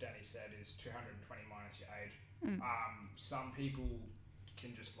 as Dani said, is 220 minus your age. Some people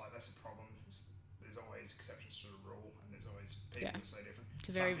can just, like, that's a problem. There's always exceptions to the rule, and there's always people are so different.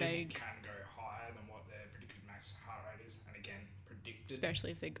 It's very Some vague. people can go higher than what their predicted max heart rate is, and again, predicted. Especially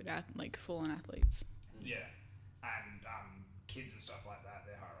if they're good at, like, full-on athletes. Yeah. And kids and stuff like that,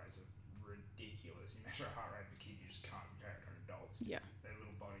 their heart rates are ridiculous. You measure a heart rate of a kid, you just can't compare it to adults. Yeah. Their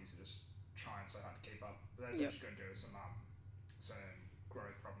little bodies are just trying so hard to keep up. But that's actually going to do some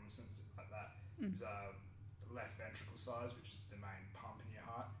growth problems and stuff like that. There's left ventricle size, which is the main pump in your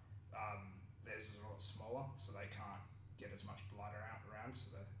heart. Theirs is a lot smaller, so they can't get as much blood around, so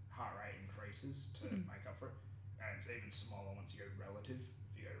the heart rate increases to make up for it. And it's even smaller once you go relative.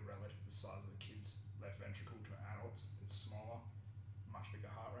 If you go relative to the size of a kid's left ventricle to adults, it's smaller, much bigger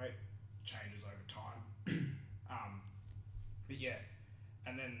heart rate, changes over time. But yeah,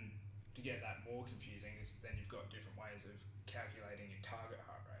 and then to get that more confusing is then you've got different ways of calculating your target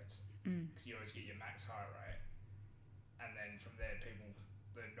heart rates, because you always get your max heart rate, and then from there the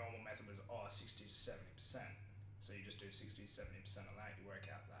normal method was 60 to 70%, so you just do 60 to 70% of that, you work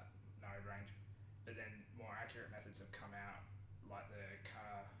out that node range. But then more accurate methods have come out, like the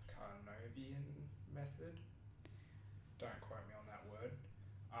Carnovian method. Don't quote me on that word.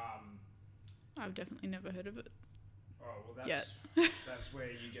 I've definitely never heard of it. Oh, well, that's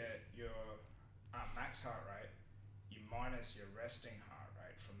where you get your max heart rate, you minus your resting heart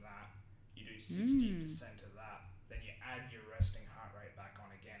rate from that, you do 60% of that, then you add your resting heart rate back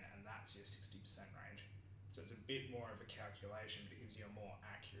on again, and that's your 60% range. So it's a bit more of a calculation, but it gives you a more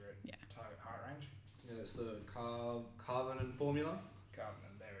accurate target heart range. Yeah, that's the Carvenan formula.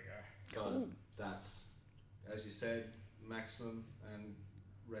 Carvenan, there we go. Cool. That's, as you said, maximum and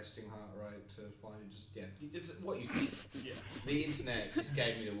resting heart rate to find it. Just what you said. The internet just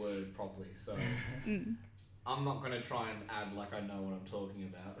gave me the word properly, so I'm not going to try and add like I know what I'm talking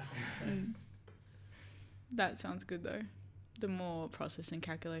about. That sounds good though. The more process and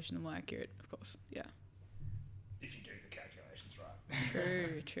calculation, the more accurate, of course. Yeah. If you do the calculations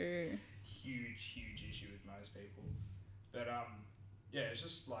right. True. Huge issue with most people. But it's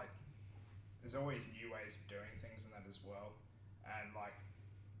just like there's always new ways of doing things and that as well. And like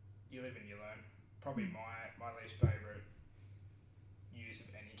you live and you learn. Probably my least favourite use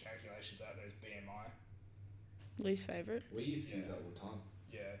of any calculations out there is BMI. Least favourite? We used to use that all the time.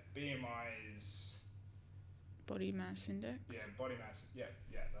 Yeah, BMI is body mass index. Yeah, body mass. Yeah,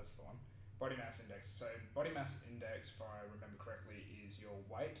 that's the one. Body mass index. So body mass index, if I remember correctly, is your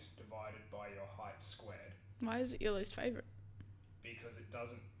weight divided by your height squared. Why is it your least favourite? Because it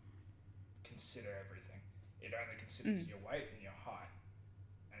doesn't consider everything. It only considers your weight and your height.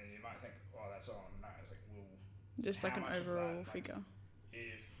 And you might think, oh, that's all I know. It's like, well, just like an overall figure.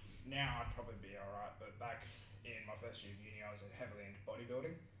 If now I'd probably be alright, but back in my first year of uni, I was heavily into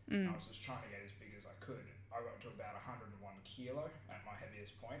bodybuilding. I was just trying to get as big as I could. I got to about 101 kilo at my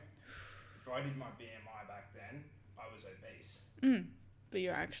heaviest point. If I did my BMI back then, I was obese. But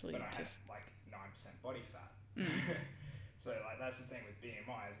you're actually but I just had like 9% body fat. So like that's the thing with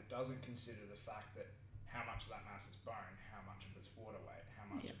BMI is it doesn't consider the fact that how much of that mass is bone, how much of it's water weight, how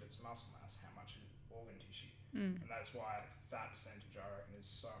much of it's muscle mass, how much of it's organ tissue. And that's why fat percentage, I reckon, is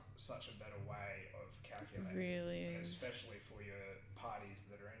such a better way of calculating. Really and is. especially for your parties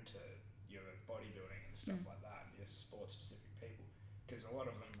that are into your bodybuilding and stuff like that, your sport-specific people, because a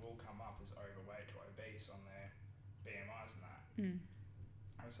lot of them will come up as overweight to obese on their BMIs and that.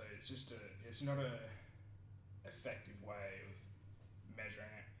 And so it's not a effective way of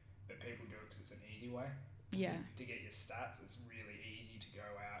measuring it, but people do it because it's an easy way. Yeah. To get your stats, it's really easy to go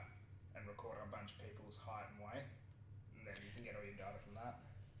out and record a bunch of people's height and weight, and then you can get all your data from that.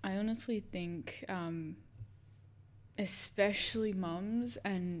 I honestly think, especially mums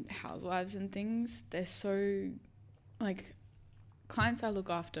and housewives and things, they're so, like, clients I look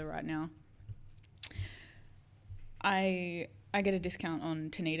after right now, I get a discount on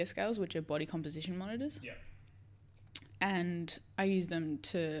Tanita scales, which are body composition monitors. Yeah. And I use them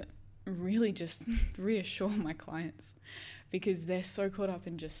to really just reassure my clients, because they're so caught up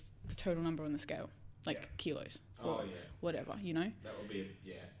in just the total number on the scale, like kilos or whatever, you know? That would be,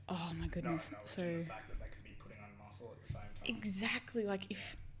 Oh my goodness. So the fact that they could be putting on muscle at the same time. Exactly. Like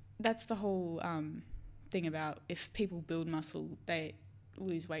if that's the whole thing about if people build muscle, they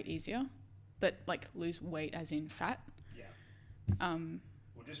lose weight easier, but like lose weight as in fat. Yeah.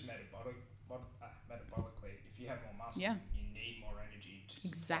 Well, just metabolically, if you have more muscle, you need more energy to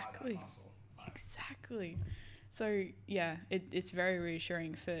supply that muscle. Exactly. So yeah, it's very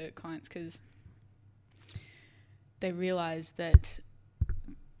reassuring for clients because they realize that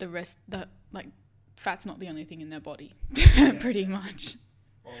fat's not the only thing in their body, pretty much.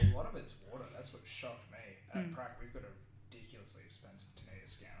 Well, a lot of it's water. That's what shocked me. At Prac, we've got a ridiculously expensive Tanita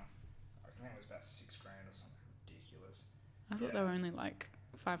scanner. I think it was about $6,000 or something ridiculous. I thought they were only like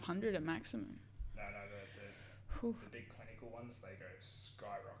 500 at maximum. No, the big clinical ones, they go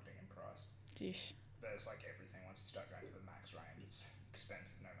skyrocketing in price. Dish. There's like everything. Once you start going to the max range, it's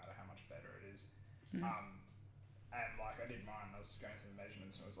expensive no matter how much better it is. And like I did mine, I was going through the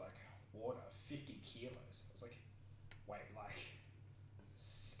measurements and it was like water, 50 kilos. I was like, wait, like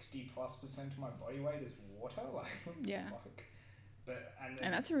 60+% of my body weight is water? Like, what the fuck?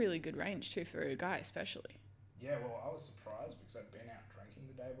 And that's a really good range too for a guy, especially. Yeah, well, I was surprised because I'd been out drinking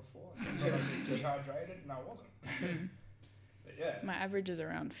the day before, so I thought I'd be dehydrated, and I wasn't. But yeah. My average is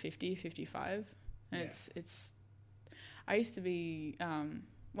around 50, 55, and it's. I used to be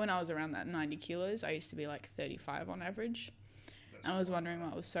when I was around that 90 kilos, I used to be like 35 on average. I was wondering why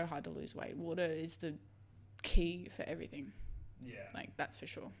it was so hard to lose weight. Water is the key for everything. Yeah. Like, that's for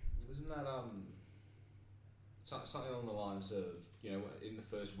sure. Isn't that something along the lines of, you know, in the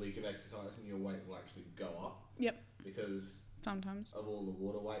first week of exercising, your weight will actually go up? Yep. Because sometimes of all the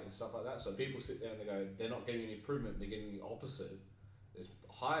water weight and stuff like that. So people sit there and they go, they're not getting any improvement, they're getting the opposite. There's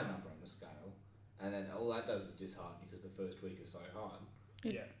a higher number on the scale, and then all that does is dishearten because the first week is so hard.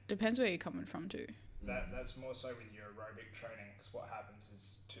 It depends where you're coming from too. That's more so with your aerobic training, because what happens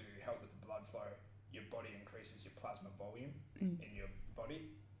is to help with the blood flow, your body increases your plasma volume in your body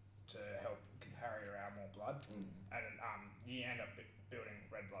to help carry around more blood, and you end up building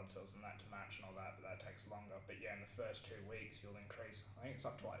red blood cells and that to match and all that, but that takes longer. But yeah, in the first 2 weeks you'll increase, I think it's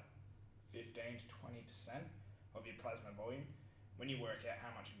up to like 15 to 20% of your plasma volume. When you work out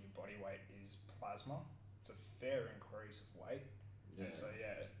how much of your body weight is plasma, it's a fair increase of weight. And so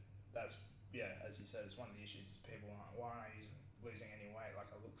that's as you said, it's one of the issues is people are like, why aren't I losing any weight? Like,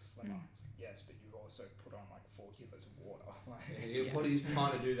 I look slimmer. It's like, yes, but you've also put on like 4 kilos of water. Your body's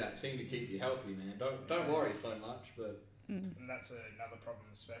trying to do that thing to keep you healthy, man. Don't worry so much, but. And that's another problem,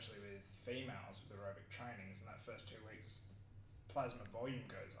 especially with females with aerobic training, is in that first 2 weeks, plasma volume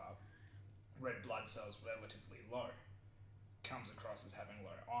goes up, red blood cells relatively low, comes across as having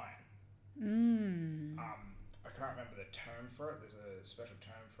low iron. I can't remember the term for it. There's a special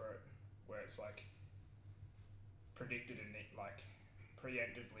term for it where it's like preemptively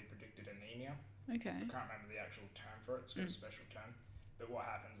predicted anemia. Okay. I can't remember the actual term for it. It's got a special term. But what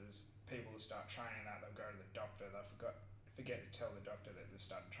happens is people will start training that, they'll go to the doctor, they'll forget to tell the doctor that they've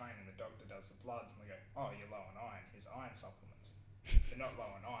started training. The doctor does the bloods and they go, oh, you're low on iron, here's iron supplements. They're not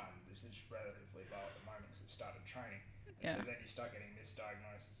low on iron, this is relatively low at the moment because they've started training. And so then you start getting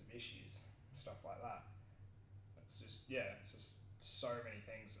misdiagnosis of issues and stuff like that. It's just so many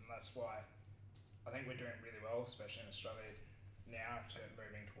things, and that's why I think we're doing really well, especially in Australia now,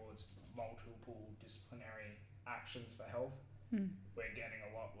 moving towards multiple disciplinary actions for health. We're getting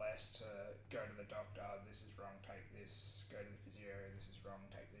a lot less to go to the doctor, this is wrong, take this, go to the physio, this is wrong,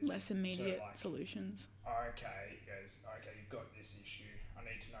 take this. Less immediate solutions. Okay, he goes, okay, you've got this issue, I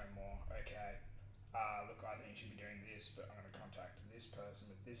need to know more, okay, look, I think you should be doing this, but I'm going to contact this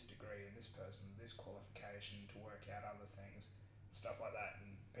person with this degree and this person with this qualification to work out other things and stuff like that.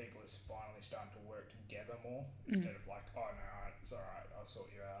 And people are finally starting to work together more instead of like, oh no, it's all right, I'll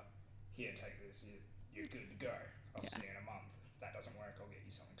sort you out. Here, take this. You're good to go. I'll see you in a month. If that doesn't work, I'll get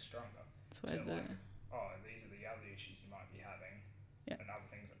you something stronger. That's where so like, oh, these are the other issues you might be having, and other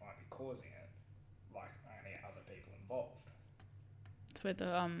things that might be causing it. Like, I'm going to get other people involved. It's where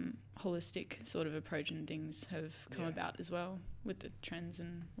the holistic sort of approach and things have come about as well, with the trends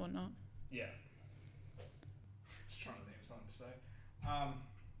and whatnot. Yeah. Just trying to think of something to say. I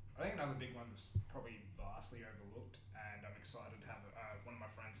think another big one that's probably vastly overlooked, and I'm excited to have one of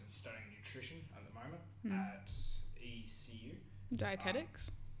my friends is studying nutrition at the moment at ECU.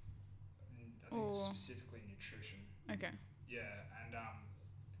 Dietetics? I think it's specifically nutrition. Okay. Yeah, and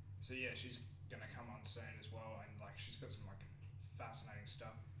so yeah, she's gonna come on soon as well, and like she's got some like fascinating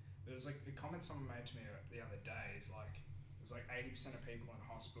stuff. It was like the comment someone made to me the other day is like it was like 80% of people in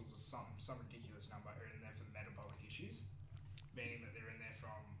hospitals or some ridiculous number are in there for metabolic issues, meaning that they're in there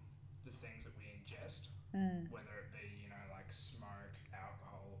from the things that we ingest, whether it be like smoke,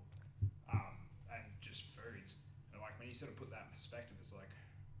 alcohol, and just foods. And like when you sort of put that in perspective, it's like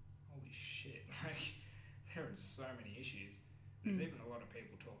holy shit, like there are so many issues. There's even a lot of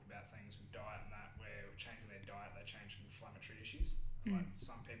people talk about things with diet and that where changing their diet, they change inflammatory issues. Like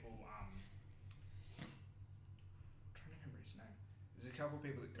some people, I'm trying to remember his name. There's a couple of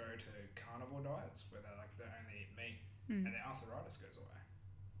people that go to carnivore diets where they only eat meat and their arthritis goes away.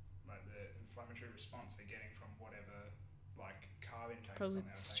 Like the inflammatory response they're getting from whatever like carb intake. Probably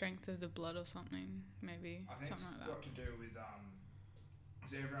strength of the blood or something, maybe. I think something it's like that. got to do with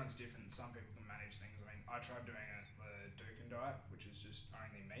so everyone's different. Some people can manage things. I mean, I tried doing the Dukan diet, which is just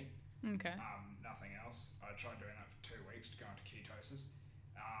only meat. Okay. Nothing else. I tried doing that for 2 weeks to go into ketosis.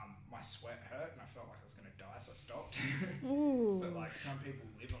 My sweat hurt and I felt like I was going to die, so I stopped. But like some people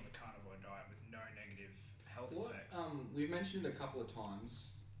live on the carnivore diet with no negative health effects. We've mentioned a couple of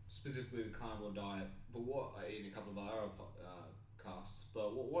times, specifically the carnivore diet, but in a couple of other casts.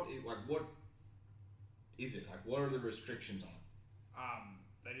 But what is it like? What are the restrictions on it?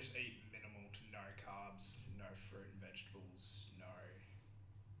 They just eat minimal to no carbs, no fruit and vegetables, no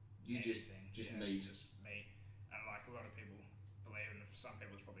anything. Just meat. Just meat. And like a lot of people believe, and for some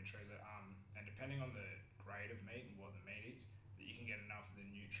people it's probably true that and depending on the grade of meat and what the meat eats, that you can get enough of the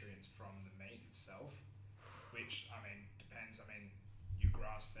nutrients from the meat itself, which I mean depends. I mean your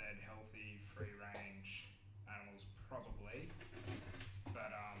grass-fed, healthy, free-range animals probably, but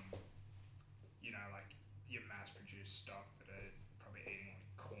like your mass-produced stock that are probably eating like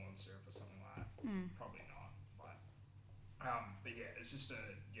corn syrup or something like that, probably not. But yeah, it's just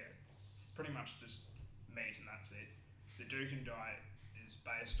pretty much just meat and that's it. The Dukan diet is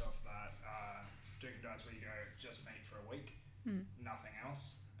based off that. Dukan diet's where you go just meat for a week, nothing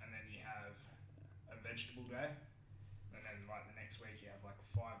else, and then you have a vegetable day, and then like the next week you have like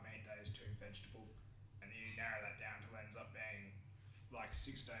 5 meat days, 2 vegetable, and you narrow that down till it ends up being like 6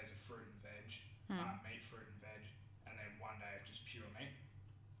 days of fruit and veg, meat, fruit and veg, and then 1 day of just pure meat.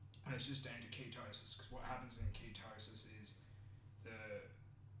 And it's just down to ketosis, because what happens in ketosis is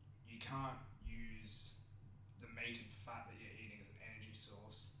you can't use the meat and fat that you're eating as an energy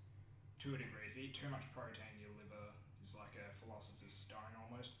source to a degree. If you eat too much protein, your liver is like a philosopher's stone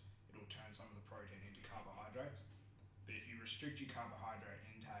almost. It'll turn some of the protein into carbohydrates. But if you restrict your carbohydrate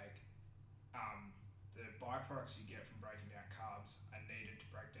intake, the byproducts you get from breaking down carbs are needed to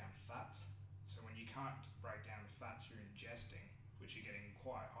break down fats. So when you can't break down the fats you're ingesting, which you're getting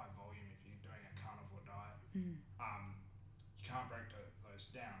quite high volume if you're doing a carnivore diet, you can't break those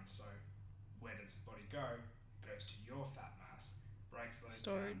down. So where does the body go? It goes to your fat mass, breaks those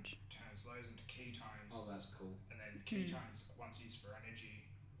storage down, turns those into ketones. Oh, that's cool. And then ketones, once used for energy,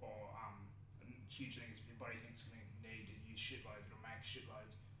 or huge things, if your body thinks it's going to need to use shitloads, it'll make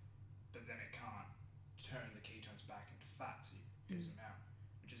shitloads, but then it can't turn the ketones back into fat, so you piss them out,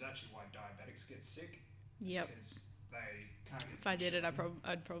 which is actually why diabetics get sick. Yep. Because they can't get if I did it, I'd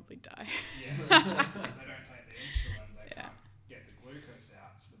probably die. Yeah. They don't take the insulin, they can't get the glucose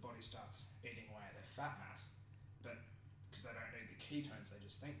out, so the body starts eating away at their fat mass. But because they don't need the ketones, they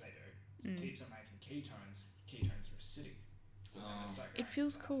just think they do. So it keeps on making ketones. Ketones are acidic. So then it's like it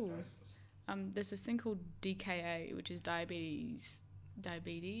feels cool. acidosis. There's this thing called DKA, which is diabetes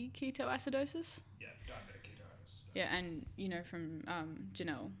ketoacidosis. Yeah, diabetic ketoacidosis. Yeah, and from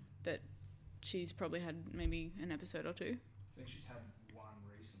Janelle that she's probably had maybe an episode or 2. I think she's had one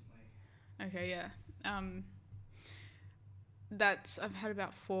recently. Okay, yeah. I've had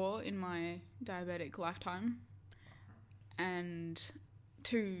about 4 in my diabetic lifetime, and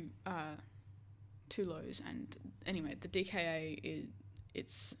two 2 lows. And anyway, the DKA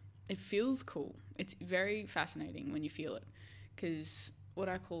it feels cool. It's very fascinating when you feel it, because what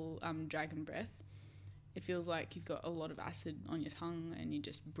I call dragon breath, it feels like you've got a lot of acid on your tongue and you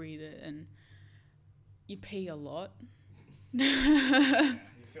just breathe it and you pee a lot. Yeah,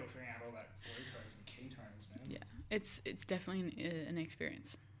 you're filtering out all that glucose and ketones, man. Yeah, it's definitely an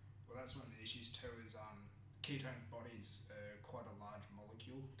experience. Well, that's one of the issues too, is ketone bodies are quite a large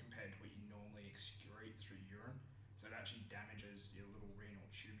molecule compared to what you normally excrete through urine. So it actually damages your little renal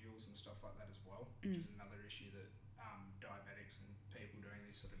tubules and stuff like that as well, which is another issue that diabetics and people doing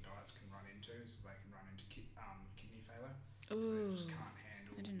these sort of diets can run into. So they can run into kidney failure. So they just can't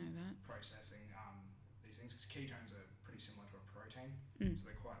handle I didn't know that. processing these things, because ketones are pretty similar to a protein, Mm. so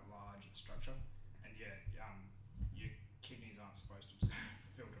they're quite large in structure. And yeah, your kidneys aren't supposed to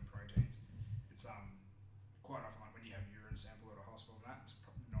filter proteins. It's quite often, like when you have a urine sample at a hospital, and that's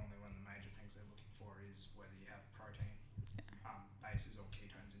normally one of the major things they're looking for is whether you have protein bases or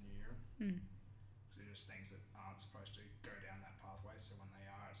ketones in your urine. Because they're just things that aren't supposed to go down that pathway. So when they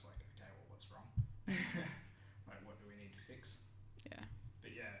are, it's like, okay, well, what's wrong? Like, what do we need to fix? Yeah.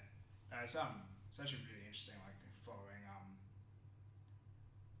 But yeah, it's actually really interesting, like following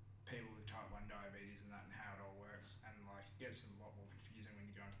people with type 1 diabetes and that, and how it all works. And like it gets a lot more confusing when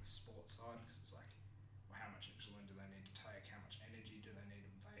you go into the sports side, because it's like, well, how much insulin do they need to take? How much energy do they need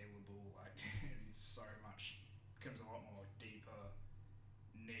available? Like it's so much, becomes a lot more deeper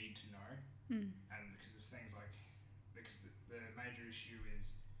need to know. And because there's things like, because the major issue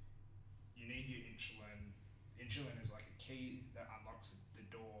is you need your insulin. Insulin is like a key that unlocks the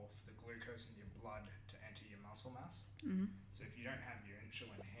door for the glucose in your blood to enter your muscle mass. So if you don't have your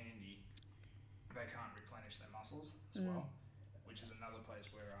insulin handy, they can't replenish their muscles as well, which is another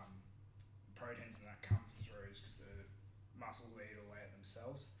place where proteins and that come through, is because the muscles eat away at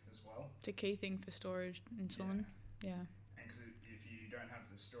themselves as well. It's a key thing for storage, insulin. Yeah. And because if you don't have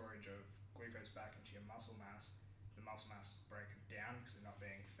the storage of glucose back into your muscle mass, the muscle mass break down because they're not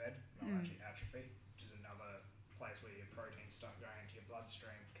being fed, and they'll actually atrophy, which is another place where your proteins start going into your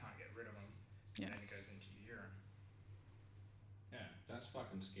bloodstream, can't get rid of them, and then it goes into your urine. Yeah. That's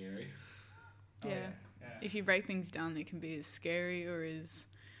fucking scary. Yeah. If you break things down, it can be as scary or as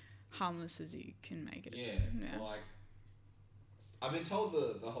harmless as you can make it. Yeah. Like, I've been told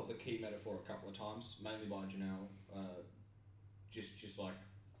the key metaphor a couple of times, mainly by Janelle. Just like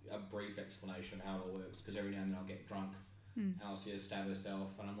a brief explanation of how it all works, because every now and then I'll get drunk and I'll see her stab herself,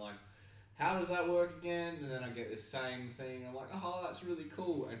 and I'm like, how does that work again? And then I get the same thing. I'm like, oh, that's really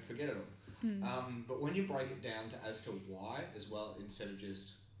cool, and forget it all. But when you break it down to as to why as well, instead of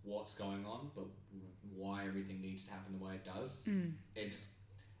just what's going on, but why everything needs to happen the way it does,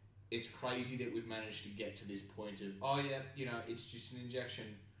 it's crazy that we've managed to get to this point of, oh yeah, you know, it's just an injection,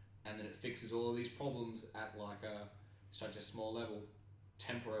 and then it fixes all of these problems at like such a small level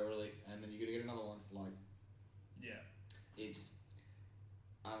temporarily, and then you're gonna get another one. Like, it's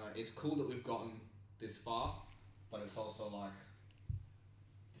it's cool that we've gotten this far, but it's also like,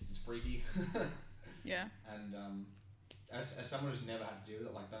 this is freaky. Yeah. And as someone who's never had to deal with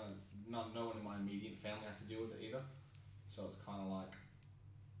it, like no one in my immediate family has to deal with it either, so it's kind of like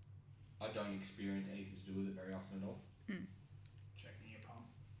I don't experience anything to do with it very often at all. Checking your pump.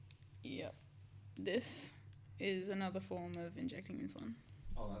 Yep. This is another form of injecting insulin.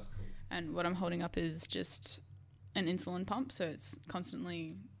 Oh, that's cool. And what I'm holding up is just an insulin pump, so it's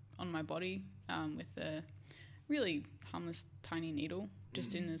constantly on my body with a really harmless tiny needle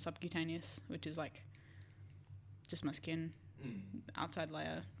just in the subcutaneous, which is like just my skin, outside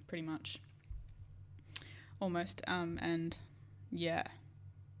layer pretty much, almost, and yeah,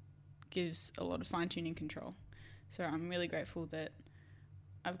 gives a lot of fine-tuning control. So I'm really grateful that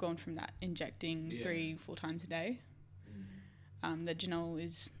I've gone from that injecting 3-4 times a day, that Janelle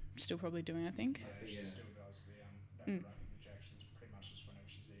is still probably doing, I think. Yeah, she still does the rapid injections pretty much just whenever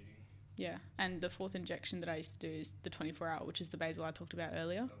she's eating. Yeah, and the 4th injection that I used to do is the 24-hour, which is the basal I talked about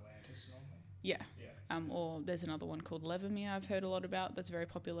earlier. The Lantus normally? Yeah. Or there's another one called Levemir I've heard a lot about. That's very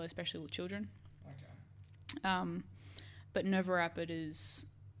popular, especially with children. Okay. But Novorapid is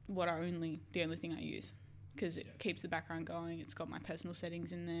the only thing I use, because it keeps the background going. It's got my personal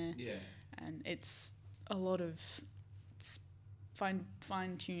settings in there. Yeah. And it's a lot of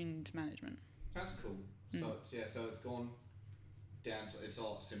fine-tuned management. That's cool. So it's gone down to, it's a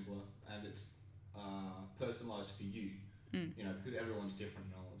lot simpler, and it's personalised for you. You know, because everyone's different.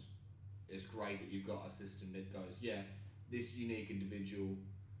 You know, it's great that you've got a system that goes, this unique individual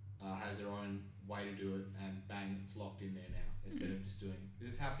has their own way to do it, and bang, it's locked in there now. Instead of just doing,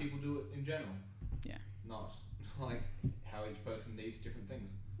 this is how people do it in general. Yeah. Not like how each person needs different things.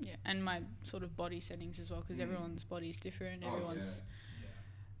 Yeah, and my sort of body settings as well, because everyone's body's different. Everyone's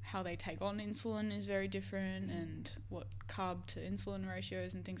how they take on insulin is very different, and what carb to insulin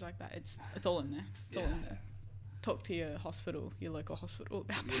ratios and things like that. It's all in there. It's all in there. Talk to your hospital, your local hospital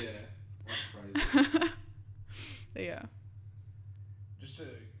about that. Yeah, that's crazy. Yeah. Just to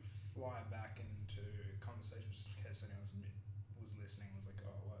fly back into conversation, just in case anyone was listening, was like,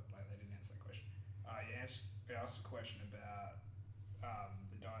 oh, what? Like, they didn't answer that question. You asked a question about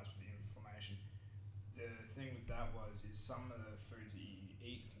the diets with the inflammation. The thing with that is some of the foods that you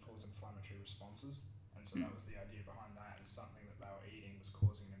eat can cause inflammatory responses, and so that was the idea behind that. Is something that they were eating was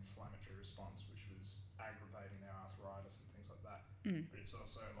causing an inflammatory response, which was aggravating their arthritis and things like that. But it's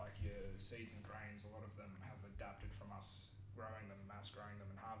also like your seeds and grains. A lot of them have adapted from us growing them, mass growing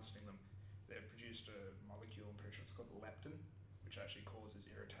them, and harvesting them. They've produced a molecule. I'm pretty sure it's called leptin, which actually causes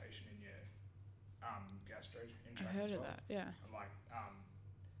irritation in your gastrointestinal tract. I heard as of well. that. Yeah. And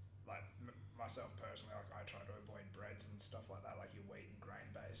myself personally, like I try to avoid breads and stuff like that, like your wheat and grain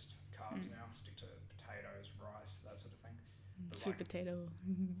based carbs now. Stick to potatoes, rice, that sort of thing. But Sweet potato.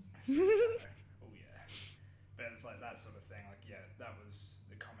 Sweet potato. Oh yeah. But it's like that sort of thing. Like that was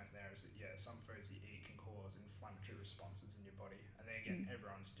the comment there. Is that some foods you eat can cause inflammatory responses in your body, and then again,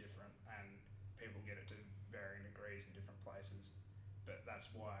 everyone's different, and people get it to varying degrees in different places. But that's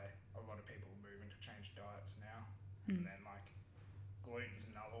why a lot of people are moving to change diets now. And then like gluten's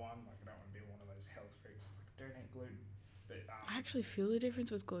another one. Like I don't want to be one of those health freaks. Like don't eat gluten. But I actually feel the difference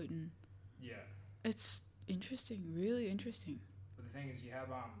with gluten. Yeah. It's interesting, really interesting. But the thing is, you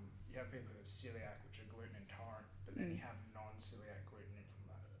have people who have celiac, which are gluten intolerant, but then you have non-celiac gluten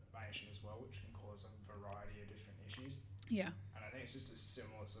inflammation as well, which can cause a variety of different issues. Yeah. And I think it's just a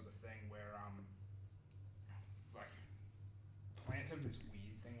similar sort of thing where like plants have this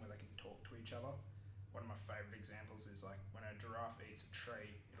weird thing where they can talk to each other. One of my favourite examples is like when a giraffe eats a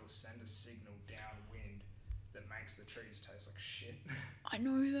tree, it'll send a signal downwind that makes the trees taste like shit. I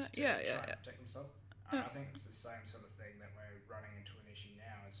know that. to Yeah. try and protect themselves. I think it's the same sort of thing that we're running into an issue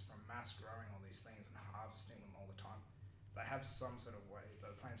now is from mass growing all these things and harvesting them all the time. They have some sort of way,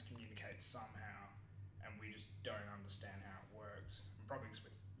 the plants communicate somehow, and we just don't understand how it works. And probably because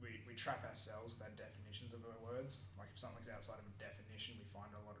we trap ourselves with our definitions of our words. Like if something's outside of a definition, we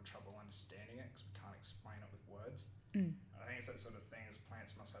find a lot of trouble understanding it because we can't explain it with words. And I think it's that sort of thing as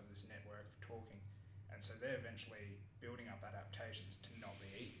plants must have this network of talking, and so they're eventually building up adaptations to not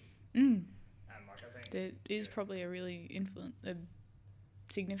be eaten. And like I think there is probably a really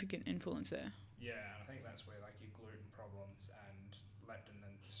significant influence there. Yeah, and I think that's where like your gluten problems and leptin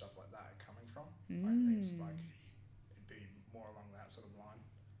and stuff like that are coming from. I think it's like it'd be more along that sort of line.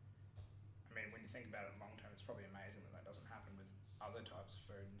 I mean, when you think about it long term, it's probably amazing that doesn't happen with other types of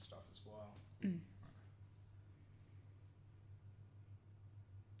food and stuff as well. I'm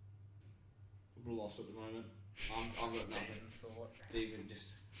lost at the moment. I've got nothing. Even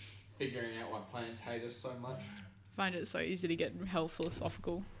just figuring out why plants hate us so much. I find it so easy to get health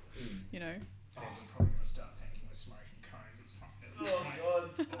philosophical, you know. People probably gonna start thinking we're smoking cones. It's not. All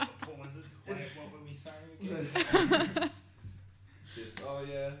the pauses. Wait, what were we saying again? It's just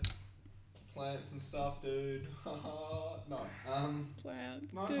plants and stuff, dude. No.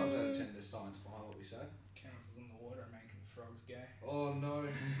 Plants. 9 times out of 10, there's science behind what we say. Chemicals in the water are making the frogs gay. Oh no,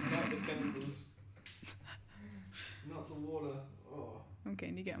 not the chemicals. Not the water. Oh. I'm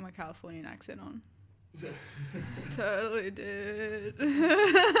keen to get my Californian accent on. Totally did.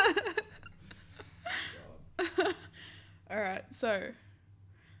 Alright, so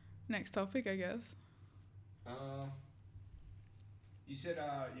next topic, I guess. You said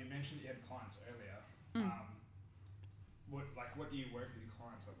you mentioned that you had clients earlier. What do you work with your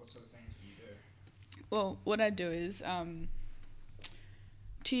clients? Like, what sort of things do you do? Well, what I do is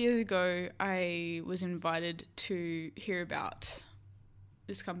 2 years ago I was invited to hear about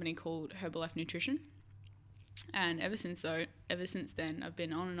this company called Herbalife Nutrition, and ever since then I've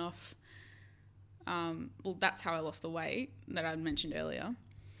been on and off. Well, that's how I lost the weight that I mentioned earlier,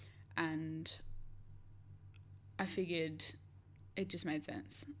 and I figured it just made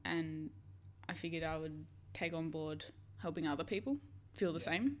sense, and I figured I would take on board helping other people feel the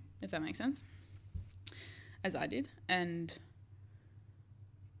same, if that makes sense, as I did. And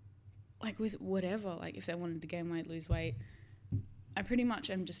like with whatever, like if they wanted to gain weight, lose weight, I pretty much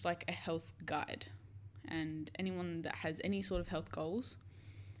am just like a health guide, and anyone that has any sort of health goals,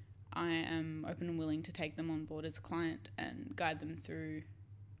 I am open and willing to take them on board as a client and guide them through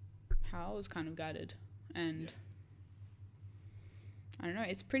how I was kind of guided. And I don't know,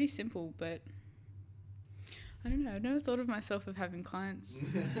 it's pretty simple, but I don't know, I've never thought of myself of having clients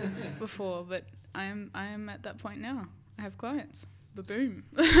before, but I am at that point now. I have clients. boom.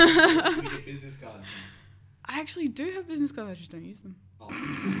 You get business cards. I actually do have business cards. I just don't use them. Oh.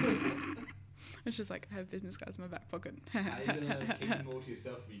 It's just like I have business cards in my back pocket. How are you gonna keep them all to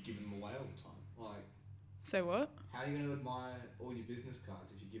yourself if you give them away all the time? Like, Say what? how are you gonna admire all your business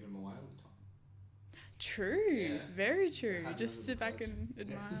cards if you give them away all the time? True. Yeah. Very true. Have Just them sit in back collection.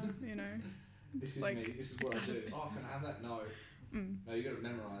 and admire, you know. This is like, me. This is what I kind of do. Oh, can I have that? No. Mm. No, you got to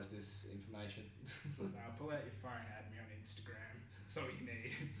memorize this information. Now pull out your phone, add me on Instagram. That's all you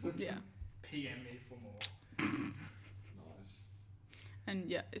need. Yeah. PM me for more. Nice. And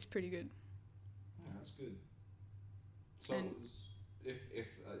yeah, it's pretty good. Yeah, that's good. So, And- if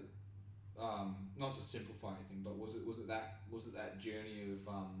not to simplify anything, but was it that journey of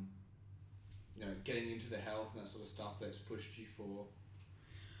you know, getting into the health and that sort of stuff that's pushed you for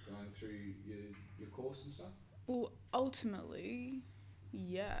going through your course and stuff? Well, ultimately,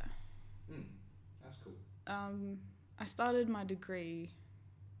 yeah. That's cool. I started my degree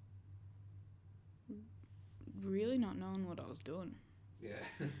really not knowing what I was doing. Yeah.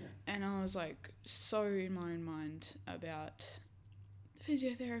 And I was like so in my own mind about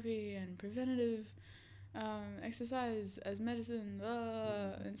physiotherapy and preventative exercise as medicine,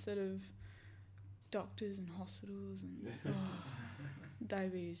 instead of doctors and hospitals and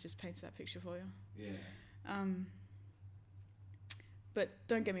diabetes just paints that picture for you. Yeah. But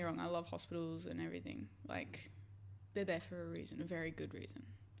don't get me wrong, I love hospitals and everything. Like, they're there for a reason, a very good reason.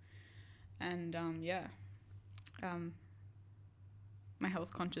 And my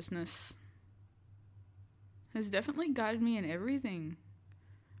health consciousness has definitely guided me in everything,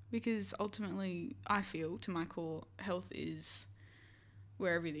 because ultimately I feel, to my core, health is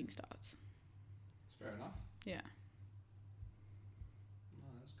where everything starts. That's fair enough. Yeah.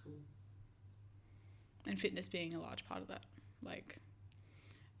 Oh, that's cool. And fitness being a large part of that. Like,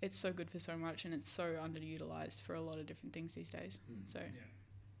 it's so good for so much, and it's so underutilized for a lot of different things these days. So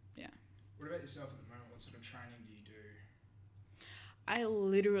yeah. What about yourself at the moment? What sort of training do you do? I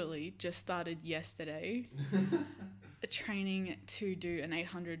literally just started yesterday training to do an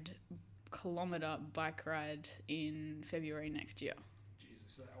 800-kilometer bike ride in February next year.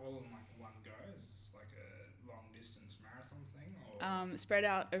 Jesus, is that all in like one go? Is this like a long distance marathon thing? Or? Spread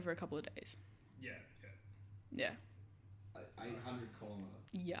out over a couple of days. Yeah. Yeah. 800 kilometer.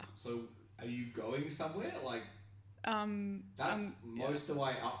 Yeah. So, are you going somewhere? Like, that's most of the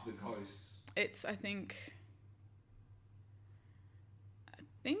way up the coast. It's, I think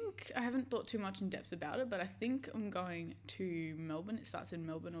I haven't thought too much in depth about it, but I think I'm going to Melbourne. It starts in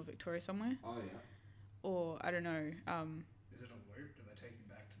Melbourne or Victoria somewhere. Oh, yeah. Or, I don't know. Is it a loop? Do they take you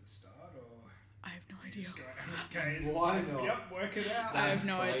back to the start, or I have no you idea. just go, okay, Why not? Yep, work it out. I have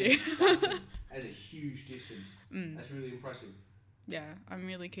no crazy. idea. That's a huge distance. That's really impressive. Yeah, I'm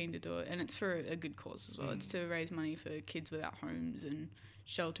really keen to do it, and it's for a good cause as well. It's to raise money for kids without homes and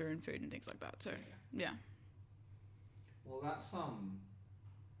shelter and food and things like that. So, yeah. Well, that's going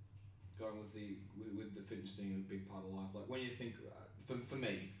with the fitness being a big part of life. Like, when you think for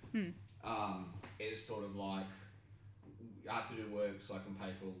me, it's sort of like I have to do work so I can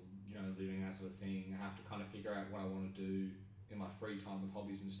pay for living, that sort of thing. I have to kind of figure out what I want to do in my free time with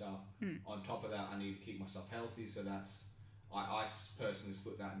hobbies and stuff. On top of that, I need to keep myself healthy, so that's I personally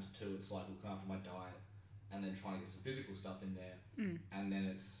split that into two. It's like looking after my diet and then trying to get some physical stuff in there, and then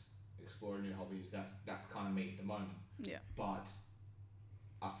it's exploring new hobbies. That's kind of me at the moment. Yeah. But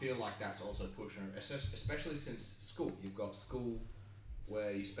I feel like that's also pushing, especially since school. You've got school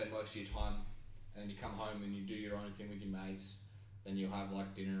where you spend most of your time, and you come home and you do your own thing with your mates. Then you'll have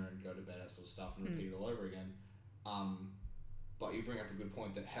like dinner and go to bed, that sort of stuff, and repeat it all over again. But you bring up a good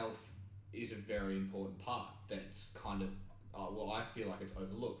point that health is a very important part. That's kind of I feel like it's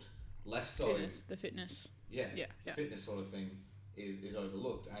overlooked. Less so. The fitness. Yeah. Fitness sort of thing is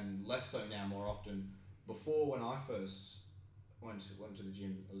overlooked, and less so now. More often, before when I first went to the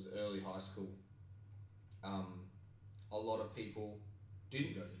gym, it was early high school. A lot of people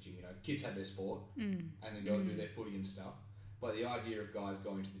didn't go to the gym. Kids had their sport and then go and do their footy and stuff. But the idea of guys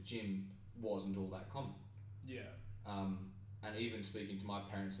going to the gym wasn't all that common. Yeah. And even speaking to my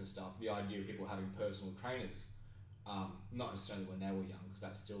parents and stuff, the idea of people having personal trainers, not necessarily when they were young, because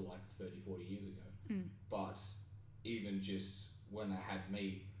that's still like 30, 40 years ago, but even just when they had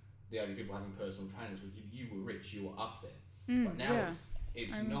me, the idea of people having personal trainers, you were rich, you were up there. But now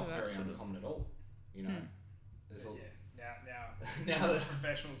it's not very uncommon at all. There's Now the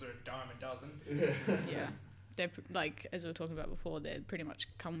professionals are a dime a dozen. Yeah. They're like, as we were talking about before, they pretty much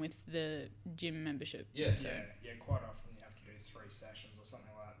come with the gym membership. Yeah. So. Yeah. Quite often you have to do 3 sessions or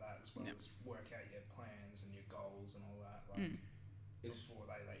something like that, as well as work out your plans and your goals and all that. Like before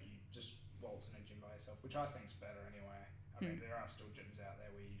they let you just waltz in a gym by yourself, which I think's better anyway. I I mean, there are still gyms out there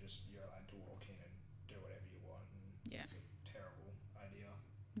where you're allowed to walk in and do whatever you want, and it's a terrible idea.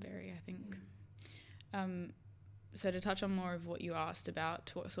 Very, I think. So to touch on more of what you asked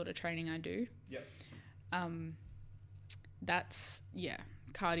about, what sort of training I do. Yep. That's,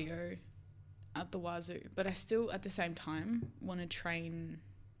 cardio at the wazoo. But I still, at the same time, want to train,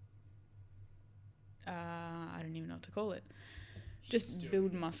 I don't even know what to call it. Just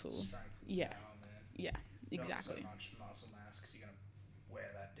build muscle. Yeah. Power, man. Yeah, exactly. Not so much muscle mass because you're going to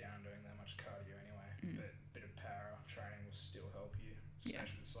wear that down doing that much cardio anyway. But a bit of power training will still help you,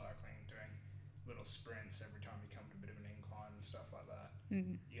 especially with cycling, doing little sprints every time you come to a bit of an incline and stuff like that.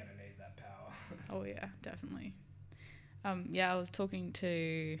 You're going to need that power. Oh, yeah, definitely. I was talking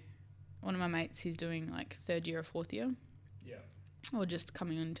to one of my mates. He's doing like 3rd year or 4th year. Yeah. Or just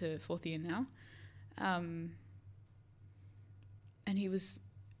coming into 4th year now. And I was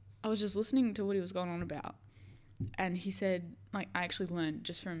just listening to what he was going on about. And he said, like, I actually learned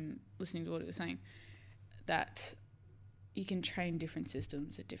just from listening to what he was saying that you can train different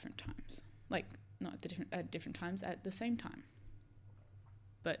systems at different times. Like, not at different times, at the same time.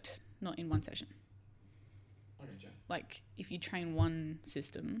 But not in one session. Like, if you train one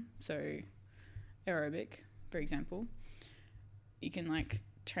system, so aerobic, for example, you can, like,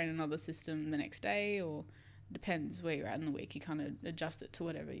 train another system the next day, or depends where you're at in the week. You kind of adjust it to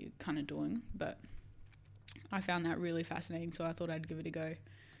whatever you're kind of doing. But I found that really fascinating, so I thought I'd give it a go.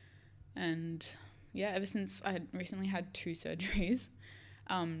 And, ever since I had recently had 2 surgeries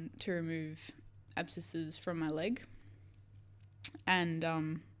to remove abscesses from my leg. And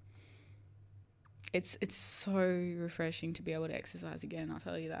it's so refreshing to be able to exercise again, I'll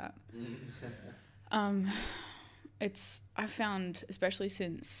tell you that. I found, especially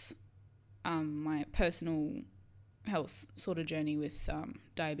since my personal health sort of journey with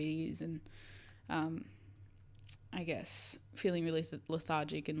diabetes and I guess feeling really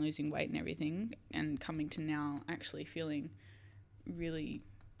lethargic and losing weight and everything, and coming to now actually feeling really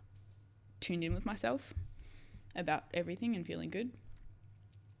tuned in with myself about everything and feeling good.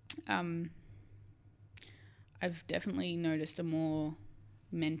 I've definitely noticed a more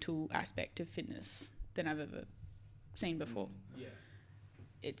mental aspect of fitness than I've ever seen before. Yeah.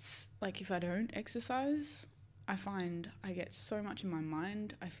 It's like if I don't exercise, I find I get so much in my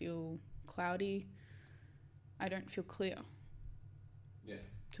mind. I feel cloudy. I don't feel clear. Yeah.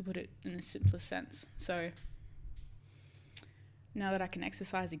 To put it in the simplest sense. So now that I can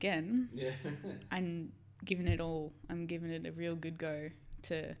exercise again, I'm giving it a real good go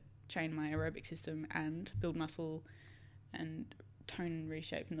to train my aerobic system and build muscle and tone and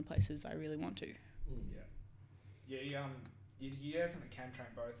reshape in the places I really want to. You definitely can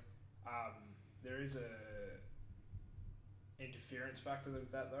train both. There is a interference factor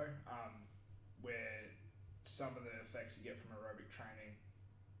with that though, where some of the effects you get from aerobic training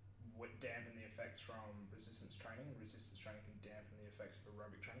would dampen the effects from resistance training, and resistance training can dampen the effects of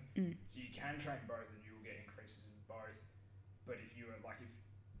aerobic training. So you can train both and you will get increases in both. But if you were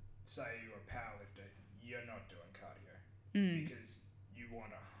say you're a powerlifter, you're not doing cardio because you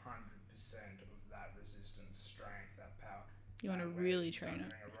want 100% of that resistance, strength, that power. You want to really train it.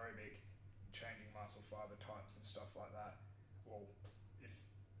 Doing aerobic, changing muscle fiber types and stuff like that. Well,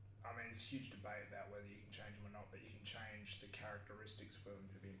 there's huge debate about whether you can change them or not, but you can change the characteristics for them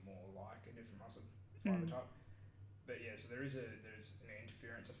to be more like a different muscle fiber type. But so there's an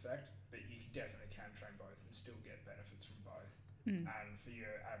interference effect, but you definitely can train both and still get benefits from both. And for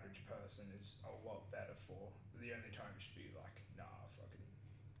your average person, is a lot better for the only time you should be like, nah,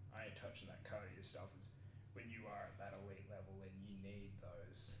 I ain't touching that cardio stuff, is when you are at that elite level and you need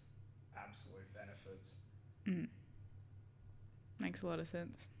those absolute benefits. Makes a lot of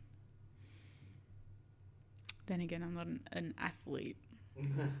sense. Then again, I'm not an athlete,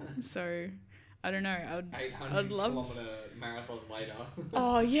 so I don't know. I'd love 800-kilometer marathon later.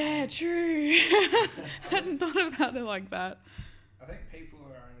 Oh yeah, true. Hadn't thought about it like that. I think people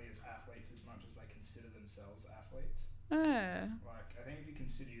are only as athletes as much as they consider themselves athletes. Yeah. Like, I think if you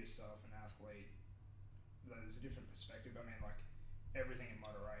consider yourself an athlete, there's a different perspective. I mean, like, everything in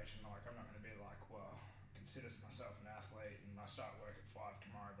moderation. Like, I'm not going to be like, well, I consider myself an athlete and I start work at 5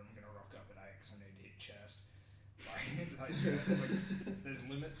 tomorrow, but I'm going to rock up at 8 because I need to hit chest. There's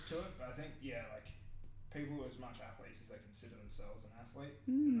limits to it, but I think people as much athletes as they consider themselves an athlete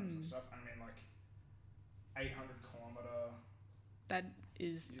and that sort of stuff. I mean, 800-kilometer. That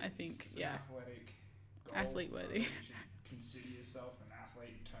is, I think, it's an athletic goal. Athlete worthy. You should consider yourself an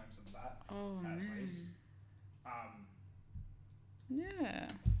athlete in terms of that. Oh at man. Least. Yeah.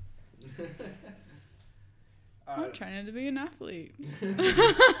 I'm trying to be an athlete.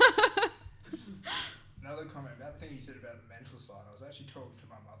 No, another comment about the thing you said about the mental side. I was actually talking to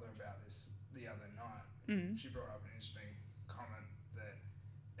my mother about this the other night. She brought up an interesting comment that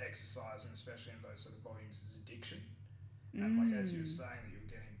exercise, and especially in those sort of volumes, is addiction. And like as you were saying that you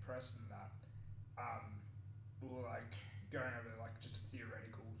were getting impressed in that, we were like going over like just a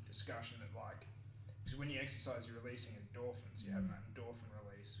theoretical discussion that like, because when you exercise you're releasing endorphins, you have an endorphin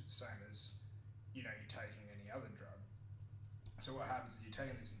release, same as, you know, you're taking any other drug. So what happens is you're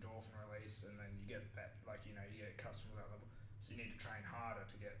taking this endorphin release and then you get that, like, you know, you get accustomed to that level, so you need to train harder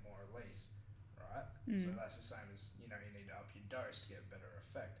to get more release, right? So that's the same as, you know, you need to up your dose to get better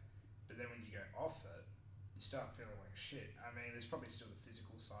effect. But then when you go off it, you start feeling like shit. I mean, there's probably still the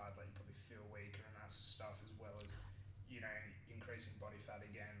physical side, like you probably feel weaker and that sort of stuff, as well as, you know, increasing body fat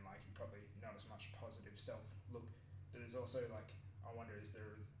again, like you probably not as much positive self look. But there's also like, I wonder, is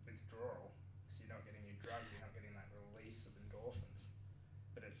there withdrawal? So you're not getting your drug, you're not getting that release of endorphins,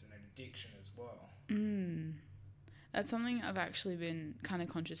 but it's an addiction as well. That's something I've actually been kind of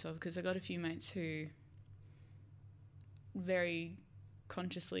conscious of, because I got a few mates who very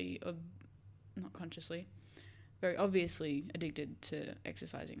consciously, or not consciously, very obviously addicted to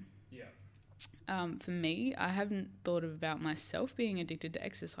exercising. Yeah. For me, I haven't thought about myself being addicted to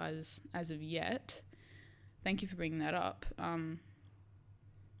exercise as of yet. Thank you for bringing that up. I'm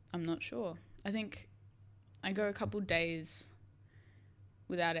not sure. I think I go a couple days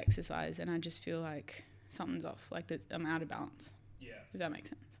without exercise and I just feel like something's off, like that I'm out of balance. Yeah. If that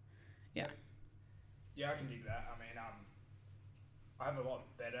makes sense. Yeah. Yeah, I can dig that. I mean, I have a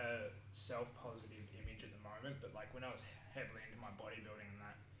lot better self-positive image at the moment, but like when I was heavily into my bodybuilding and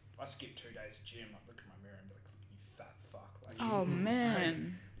that, if I skip 2 days of gym, I'd look at my mirror and be like, look, you fat fuck. Like, oh,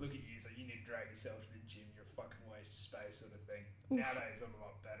 man. Look at you, so you need to drag yourself to the gym, you're a fucking waste of space sort of thing. Oof. Nowadays, I'm a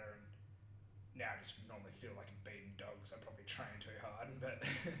lot better, and now I just normally feel like a beaten dog because I probably train too hard, but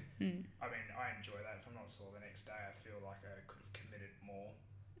I mean, I enjoy that. If I'm not sore the next day, I feel like I could have committed more.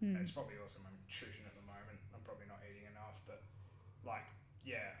 And it's probably also my nutrition at the moment. I'm probably not eating enough, but like,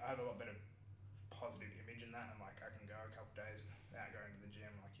 yeah, I have a lot better positive image in that, and like I can go a couple days without going to the gym,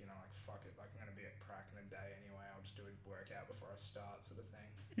 like, you know, like fuck it, like I'm gonna be at prac in a day anyway, I'll just do a workout before I start sort of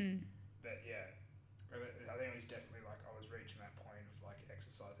thing. But yeah, I think it was definitely like I was reaching that point of like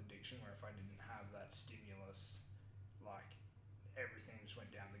exercise addiction where if I didn't have that stimulus, like everything just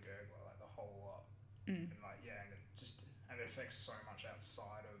went down the gurgler, like the whole lot. And like, yeah, and it affects so much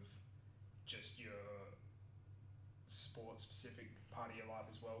outside of just your sports specific part of your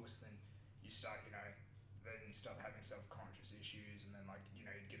life as well, because then you start, you know, then you start having self-conscious issues, and then like, you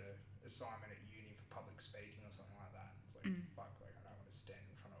know, you'd get a assignment at uni for public speaking or something like that. It's like, fuck, like I don't want to stand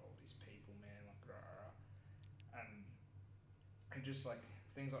in front of all these people, man, like rah, rah. And just like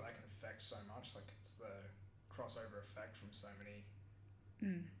things like that can affect so much, like it's the crossover effect from so many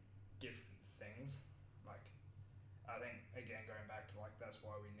different things. Like I think, again, going back to like, that's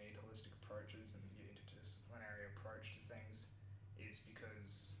why we need holistic approaches and the interdisciplinary approach to things, is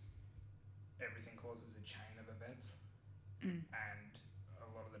because everything causes a chain of events. And a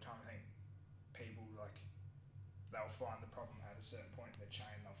lot of the time I think people like, they'll find the problem at a certain point in the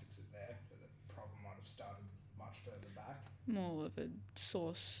chain, they'll fix it there, but the problem might have started much further back. More of a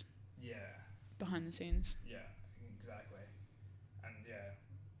source. Yeah. Behind the scenes. Yeah, exactly. And yeah,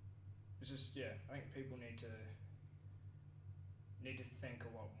 it's just, yeah, I think people need to think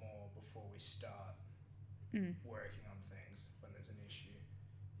a lot more before we start working on things when there's an issue.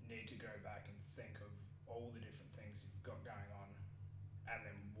 You need to go back and think of all the different things you've got going on and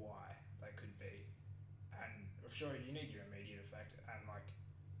then why they could be. And sure, you need your immediate effect, and like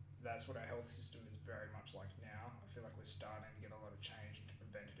that's what our health system is very much like now. I feel like we're starting to get a lot of change into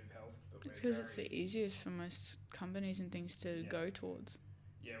preventative health, but it's because it's the easiest for most companies and things to go towards.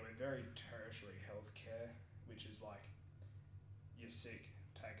 Yeah, we're very tertiary healthcare, which is like, you're sick,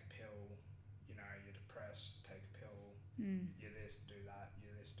 take a pill, you know, you're depressed, take a pill, you're this, do that,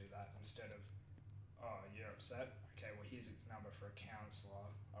 you're this, do that, instead of, oh, you're upset, okay, well here's a number for a counsellor,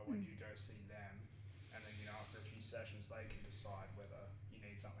 I want you to go see them, and then, you know, after a few sessions they can decide whether you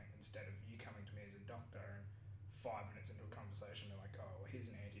need something, instead of you coming to me as a doctor and 5 minutes into a conversation they're like, oh, well here's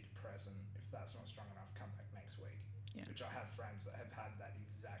an antidepressant, if that's not strong enough, come back next week. Yeah. Which I have friends that have had that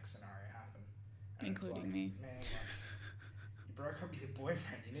exact scenario happen. And including like, me. Man, like, you broke up with your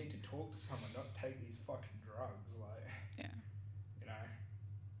boyfriend, you need to talk to someone, not take these fucking drugs, like, yeah, you know,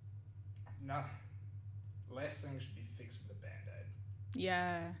 no, less things should be fixed with a band-aid.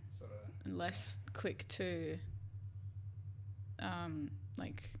 Yeah, sort of less quick to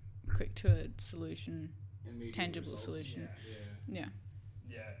quick to a solution, immediate tangible results. solution. Yeah,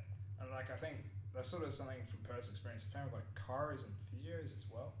 Yeah, and like I think that's sort of something from personal experience. I found with like chiros and physios as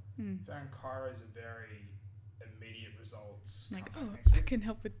well. I found chiros are very immediate results. Like, kind of oh, things. I can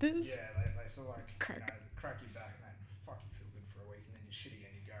help with this. Yeah, they sort of like Crack. Crack your back and then fuck you feel good for a week and then you're shit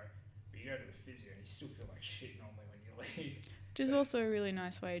again. You go, but you go to the physio and you still feel like shit normally when you leave. Which is also a really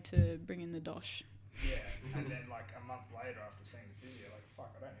nice way to bring in the dosh. Yeah, and then like a month later after seeing the physio, like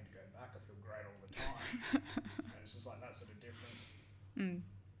fuck, I don't need to go back. I feel great all the time. And it's just like that sort of difference.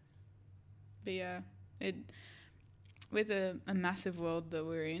 But yeah, with a massive world that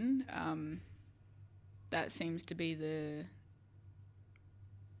we're in, that seems to be the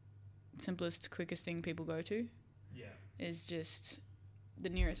simplest, quickest thing people go to. Yeah. Is just the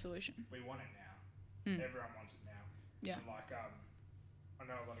nearest solution. We want it now. Everyone wants it now. Yeah. And like I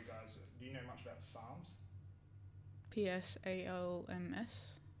know a lot of guys. Do you know much about SARMs? PSALMS.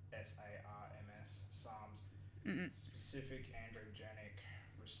 SARMS. SARMs. Specific androgenic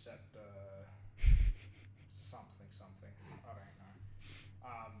receptor. something. I don't know.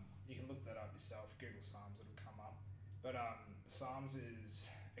 You can look that up yourself. Google SARMs, it'll come up. But SARMs is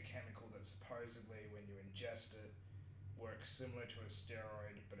a chemical that supposedly, when you ingest it, works similar to a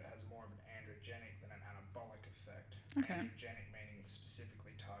steroid, but it has more of an androgenic than an anabolic effect. Okay. Androgenic meaning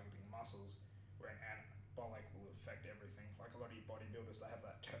specifically targeting muscles, where an anabolic will affect everything. Like a lot of your bodybuilders, they have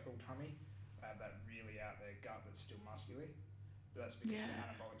that turtle tummy. They have that really out there gut that's still muscular. But that's because the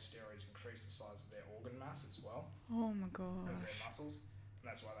anabolic steroids increase the size of their organ mass as well. Oh my god. As their muscles. And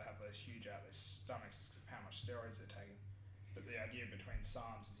that's why they have those huge out their stomachs, because of how much steroids they're taking. But the idea between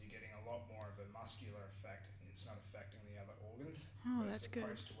SARMs is you're getting a lot more of a muscular effect, and it's not affecting the other organs. Oh, but that's it's good.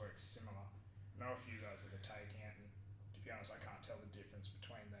 supposed to work similar. I know a few guys that are taking it, and to be honest, I can't tell the difference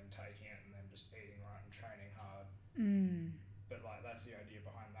between them taking it and them just eating right and training hard. But like that's the idea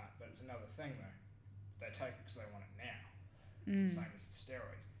behind that. But it's another thing though. They take it because they want it now. It's the same as the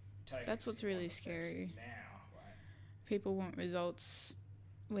steroids. That's what's really scary. Now, right? People want results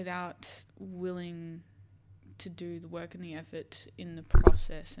without willing to do the work and the effort in the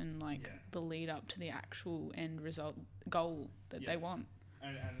process and the lead up to the actual end result goal that they want.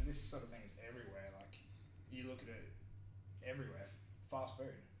 And this sort of thing is everywhere. Like you look at it everywhere. Fast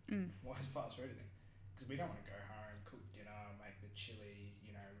food. Why is fast food a thing? Because we don't want to go home, cook dinner, make the chili,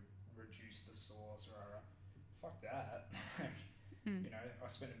 reduce the sauce, fuck that. You know, I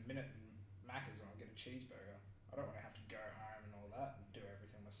spend a minute in Macca's and I'll get a cheeseburger. I don't want to have to go home and all that and do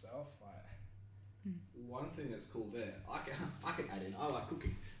everything myself. Like, one thing that's cool there, I can add in. I like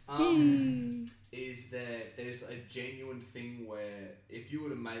cooking. Is that there's a genuine thing where if you were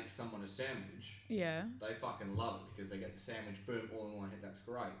to make someone a sandwich, they fucking love it because they get the sandwich, boom, all in one hit. That's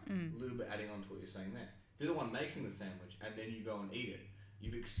great. A little bit adding on to what you're saying there. If you're the one making the sandwich and then you go and eat it,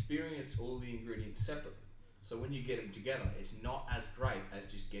 you've experienced all the ingredients separately. So when you get them together, it's not as great as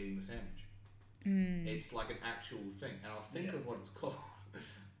just getting the sandwich. It's like an actual thing, and I'll think of what it's called.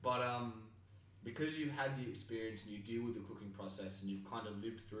 But because you've had the experience and you deal with the cooking process and you've kind of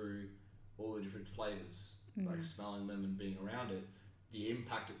lived through all the different flavors, like smelling them and being around it, the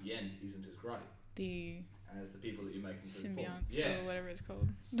impact at the end isn't as great. As the people that you're making food for. Symbionts or whatever it's called.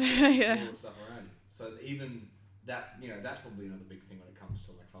 All the stuff around you. So even that, that's probably another big thing when it comes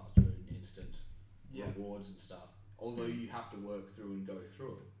to like fast food and instant rewards and stuff. Although you have to work through and go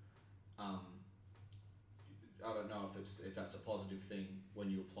through it. I don't know if that's a positive thing when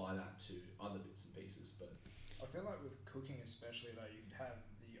you apply that to other bits and pieces, but I feel like with cooking especially though, you could have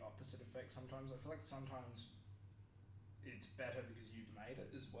the opposite effect sometimes. I feel like sometimes it's better because you've made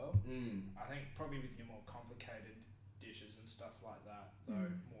it as well. I think probably with your more complicated dishes and stuff like that,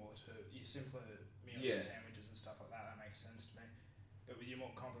 though, more to your simpler meal sandwiches and stuff like that makes sense to me. But with your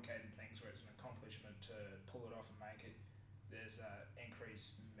more complicated things where it's an accomplishment to pull it off and make it, there's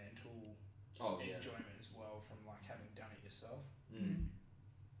increased mental enjoyment as well from like having done it yourself.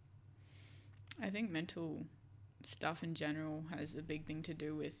 I think mental stuff in general has a big thing to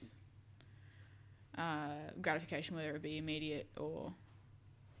do with gratification, whether it be immediate or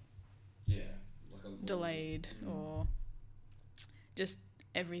delayed, or just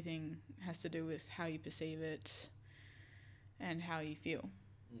everything has to do with how you perceive it and how you feel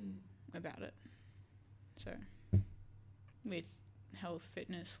about it. So with health,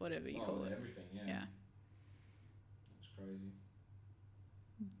 fitness, whatever you call it. Everything, yeah. That's crazy.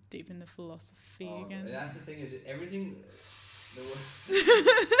 Deep in the philosophy again. That's the thing, is it everything... The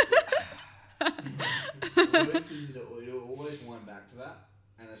worst is that it'll always wind back to that,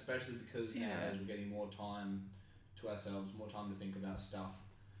 and especially because now as we're getting more time to ourselves, more time to think about stuff,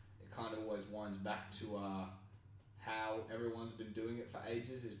 it kind of always winds back to how everyone's been doing it for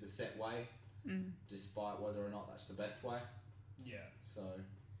ages is the set way, despite whether or not that's the best way. Yeah. So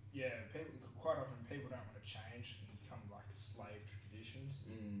quite often people don't want to change and become like slave to traditions.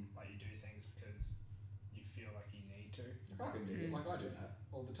 Like you do things because you feel like you need to. Like I can do it. Like I do that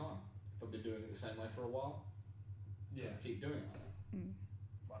all the time. If I've been doing it the same way for a while, keep doing it like that.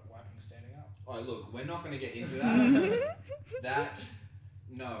 Like wiping standing up. Oh look, we're not going to get into that.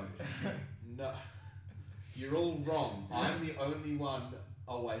 No. You're all wrong. I'm the only one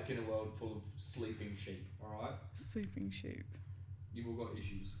awake in a world full of sleeping sheep. All right. Sleeping sheep. You've all got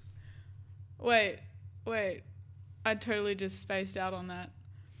issues. Wait. I totally just spaced out on that.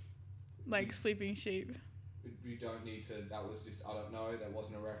 Like sleeping sheep. You don't need to. That was just. I don't know. That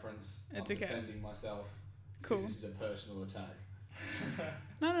wasn't a reference. It's I'm okay. defending myself. Cool. This is a personal attack.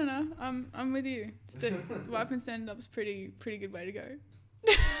 No. I'm with you. Wipe and stand up's pretty good way to go.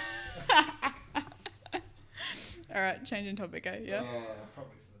 All right, changing topic, Yeah.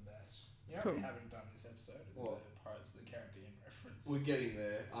 Probably for the best. Cool. We haven't done this episode. It's Pirates of the Caribbean reference. We're getting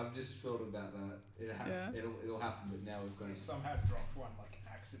there. I've just thought about that. It'll happen, but now we've got to. We've somehow dropped one like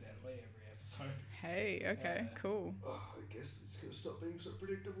accidentally every episode. Hey, okay, cool. Oh, I guess it's gonna stop being so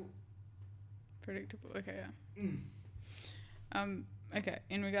predictable. Okay, yeah. Okay,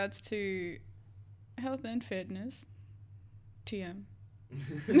 in regards to health and fitness, TM.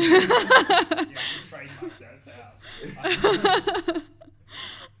 Yeah, we trademark that. It's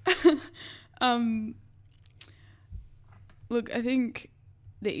ours. Look, I think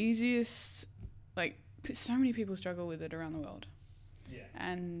the easiest, like, so many people struggle with it around the world. Yeah.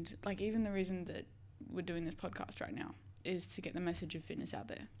 And, like, even the reason that we're doing this podcast right now is to get the message of fitness out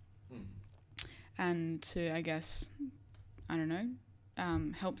there. And to, I guess, I don't know,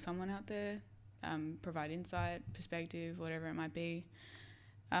 help someone out there, provide insight, perspective, whatever it might be.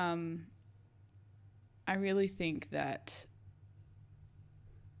 I really think that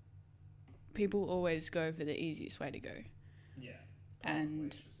people always go for the easiest way to go. Yeah.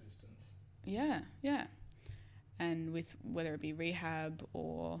 And least resistance. Yeah. And with whether it be rehab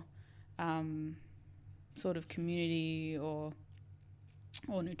or sort of community or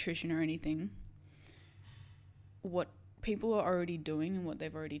nutrition or anything, what people are already doing and what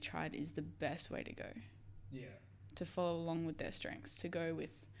they've already tried is the best way to go. Yeah. To follow along with their strengths, to go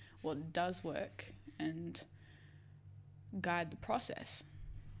with what does work and guide the process.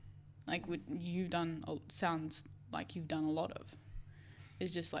 Like what you've done sounds like you've done a lot of.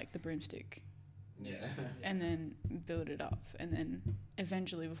 It's just like the broomstick. Yeah. And then build it up. And then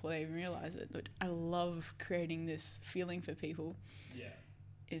eventually, before they even realise it, which I love creating this feeling for people,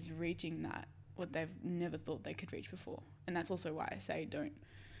 is reaching that, what they've never thought they could reach before. And that's also why I say don't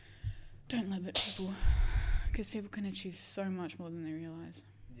limit people, because people can achieve so much more than they realise.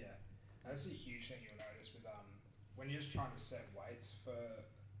 Yeah. That's a huge thing you'll notice with when you're just trying to set weights for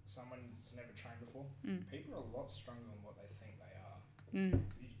someone that's never trained before, people are a lot stronger than what they think they are. The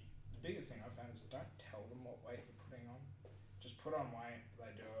biggest thing I've found is don't tell them what weight you're putting on. Just put on weight,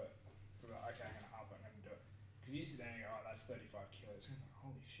 they do it. They're like, okay, I'm going to up it, I'm going to do it. Because you sit there and you go, oh, that's 35 kilos. And I'm like,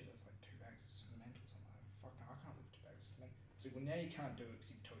 holy shit, that's like 2 bags of cement or something. I'm like, fuck no, I can't lift 2 bags of cement. So, well, now you can't do it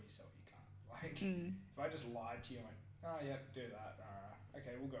because you've told yourself you can't. Like, if I just lied to you and went, oh, yeah, do that.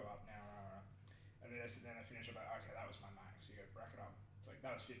 Okay, we'll go up now. And then I finish up, like, okay, that was my max. So you go, rack it up. It's like,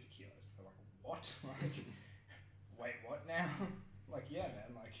 that was 50 kilos. They're like, what? Like, wait, what now? Like, yeah,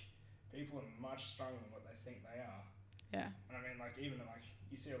 man, like, people are much stronger than what they think they are. Yeah. And I mean, like, even like,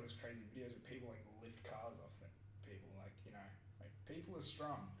 you see all these crazy videos of people like lift cars off people, like, you know, like, people are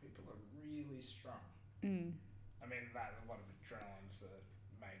strong. People are really strong. I mean, that a lot of adrenaline's a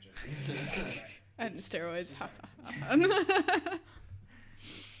major thing. And steroids.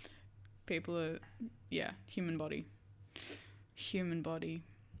 People are, human body.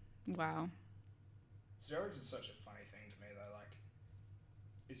 Wow. Steroids is such a funny thing to me, though. Like,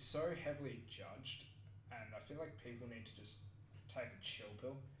 it's so heavily judged, and I feel like people need to just take a chill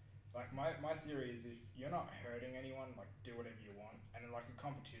pill. Like, my theory is if you're not hurting anyone, like, do whatever you want. And in, like, a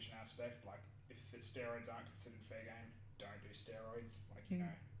competition aspect, like, if steroids aren't considered fair game, don't do steroids. Like, you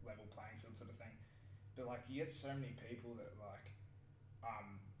know, level playing field sort of thing. But, like, you get so many people that, like,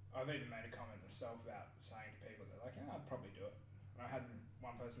 I've even made a comment myself about saying to people, they're like, yeah, I'd probably do it. And I had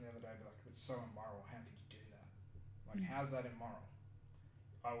one person the other day be like, it's so immoral, how could you do that? Like, how's that immoral?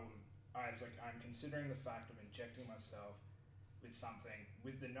 It's like, I'm considering the fact of injecting myself with something,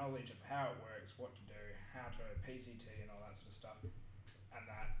 with the knowledge of how it works, what to do, how to PCT and all that sort of stuff, and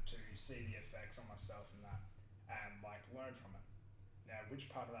that to see the effects on myself and that, and like learn from it. Now,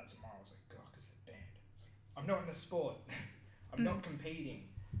 which part of that's immoral? It's like, God, because they're banned. It's like, I'm not in a sport. I'm not competing,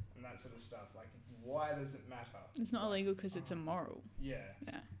 and that sort of stuff. Like, why does it matter? It's not illegal because it's immoral. Yeah.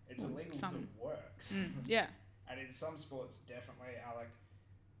 It's illegal because it works. Yeah. And in some sports, definitely, I like,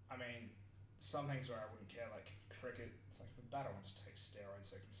 I mean, some things where I wouldn't care, like cricket, it's like the batter wants to take steroids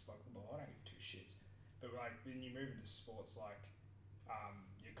so he can slug the ball. I don't give two shits. But like when you move into sports like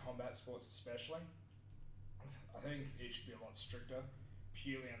your combat sports especially, I think it should be a lot stricter,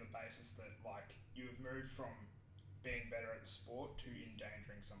 purely on the basis that like you have moved from being better at the sport to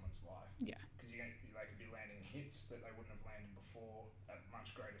endangering someone's life. Yeah. Because they could be landing hits that they wouldn't have landed before at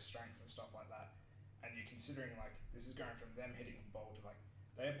much greater strengths and stuff like that. And you're considering like this is going from them hitting a ball to like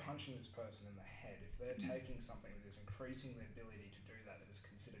they are punching this person in the head. If they're taking something that is increasing the ability to do that is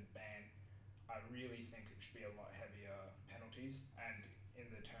considered banned, I really think it should be a lot heavier penalties. And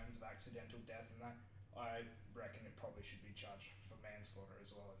in the terms of accidental death and that, I reckon it probably should be judged for manslaughter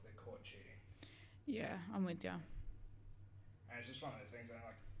as well if they're caught cheating. Yeah, I'm with you. And it's just one of those things that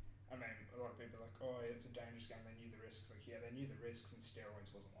I mean, a lot of people are like, oh, it's a dangerous game, they knew the risks. Like, yeah, they knew the risks and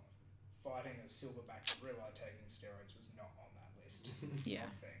steroids wasn't one of them. Fighting a silverback gorilla taking steroids was not on that list Yeah.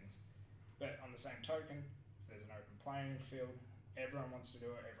 of things. But on the same token, if there's an open playing field, everyone wants to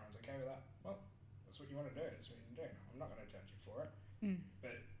do it, everyone's okay with that, well, that's what you want to do, that's what you can do. I'm not going to judge you for it.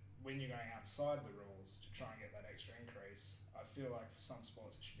 But when you're going outside the rules to try and get that extra increase, I feel like for some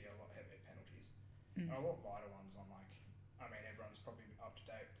sports it should be a lot heavier penalties. And a lot lighter ones on like, I mean, everyone's probably up to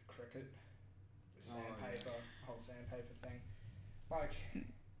date with the cricket, the sandpaper, whole sandpaper thing. Like,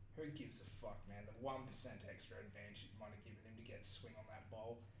 who gives a fuck, man? The 1% extra advantage you might have given him to get swing on that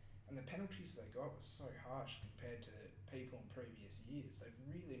ball. And the penalties they got were so harsh compared to people in previous years. They've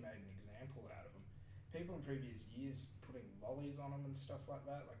really made an example out of them. People in previous years putting lollies on them and stuff like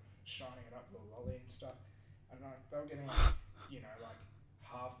that, like shining it up with a lolly and stuff. And like they were getting like, you know, like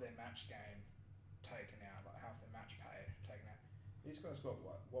half their match game taken out, like half their match pay taken out. These guys got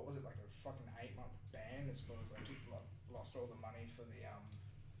what was it, like a fucking 8-month ban as well as they lost all the money for the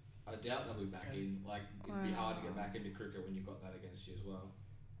I doubt they'll be back in. Like it'd be hard to get back into cricket when you've got that against you as well.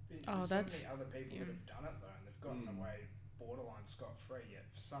 There's so many other people that have done it though, and they've gotten away borderline scot-free. Yet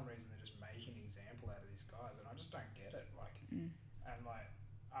for some reason they're just making an example out of these guys, and I just don't get it. Like, and like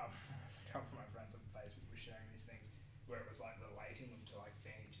a couple of my friends on Facebook were sharing these things where it was like relating them to like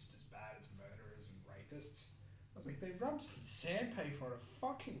being just as bad as murderers and rapists. I was like, they rubbed some sandpaper on a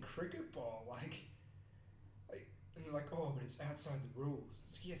fucking cricket ball, like, and they're like, oh, but it's outside the rules.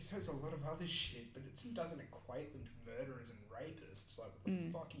 It's like, yes, there's a lot of other shit, but it doesn't equate them to murderers and rapists. Like, what the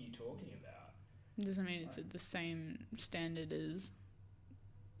fuck are you talking about? Doesn't mean it's at the same standard as,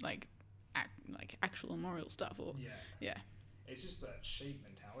 like actual moral stuff, or yeah. It's just that sheep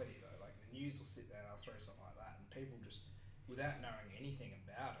mentality though. Like the news will sit there and they'll throw something like that, and people just, without knowing anything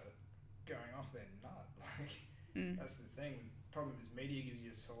about it, going off their nut. Like that's the thing. The problem is media gives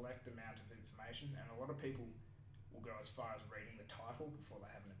you a select amount of information, and a lot of people will go as far as reading the title before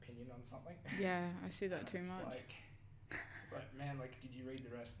they have an opinion on something. Yeah, I see that too much. Like, man, like, did you read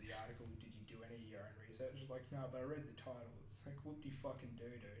the rest of the article? Did you do any of your own research? It's like, no, but I read the title. It's like, what do you fucking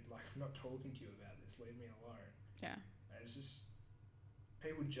do, dude? Like, I'm not talking to you about this. Leave me alone. Yeah. And it's just,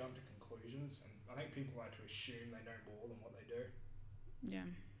 people jump to conclusions, and I think people like to assume they know more than what they do. Yeah.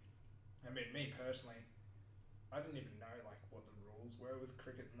 I mean, me personally, I didn't even know, like, what the rules were with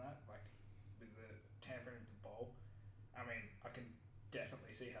cricket and that, like, with the tampering with the ball. I mean, I can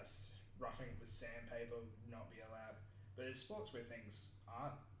definitely see how roughing it with sandpaper would not be allowed. But there's sports where things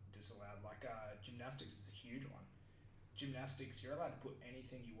aren't disallowed, like gymnastics is a huge one. Gymnastics, you're allowed to put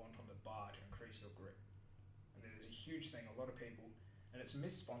anything you want on the bar to increase your grip. And there's a huge thing, a lot of people, and it's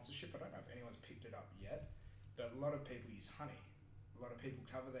missed sponsorship, I don't know if anyone's picked it up yet, but a lot of people use honey. A lot of people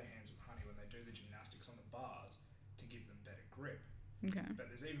cover their hands with honey when they do the gymnastics on the bars to give them better grip. Okay.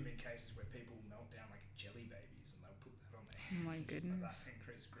 But there's even been cases where people melt down like jelly babies and they'll put that on their hands. Oh my goodness. Like that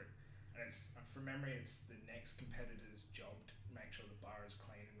increased grip. And it's, from memory, it's the next competitor's job to make sure the bar is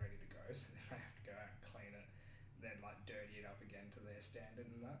clean and ready to go. So then they have to go out and clean it, then like dirty it up again to their standard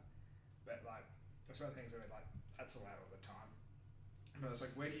and that. But like, that's one of the things that are like, that's allowed all the time. But it's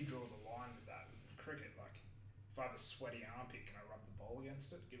like, where do you draw the line with that? With cricket, like, if I have a sweaty armpit, can I rub the ball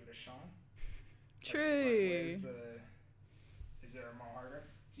against it, give it a shine? True. Like, is there a marker?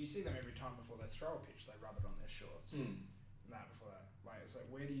 So you see them every time before they throw a pitch, they rub it on their shorts. And that before that. Like, it's like,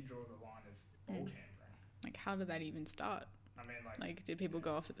 where do you draw the line of ball tampering? Like, how did that even start? I mean, like did people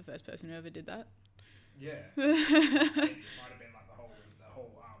go off at the first person who ever did that? Yeah. Maybe it might have been like the whole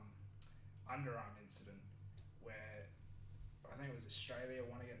underarm incident where I think it was Australia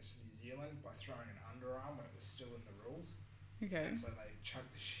won against New Zealand by throwing an underarm when it was still in the rules. Okay. And so they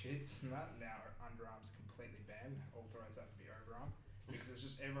chucked the shits and that. Now underarms are completely banned. All throws have to be overarm because it's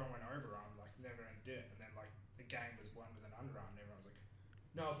just everyone went overarm, like never did it, and then like the game was won with an underarm, and everyone's like,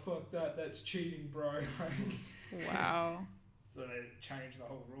 "No, fuck that. That's cheating, bro." Wow. So they change the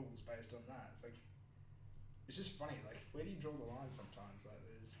whole rules based on that. It's like, it's just funny. Like, where do you draw the line sometimes? Like,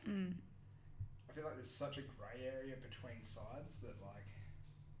 I feel like there's such a grey area between sides that like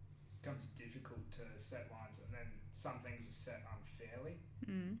it becomes difficult to set lines, and then some things are set unfairly.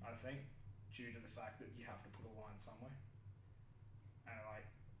 I think due to the fact that you have to put a line somewhere, and like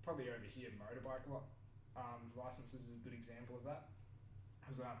probably over here, motorbike licenses is a good example of that,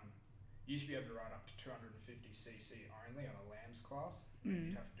 because you used to be able to ride up to 250cc only on a lambs class, and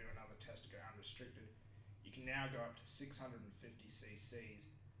you'd have to do another test to go unrestricted. You can now go up to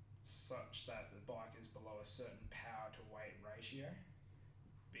 650cc's, such that the bike is below a certain power to weight ratio,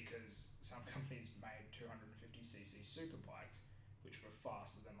 because some companies made 250cc super bikes which were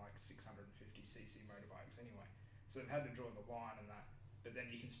faster than like 650cc motorbikes anyway, so they've had to draw the line in that. But then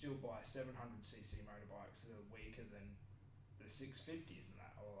you can still buy 700cc motorbikes that are weaker than the 650s and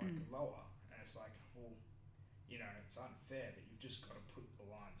that, or like lower, and it's like, well, you know, it's unfair, but you've just got to put the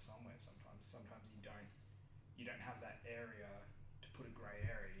line somewhere. Sometimes you don't have that area to put a grey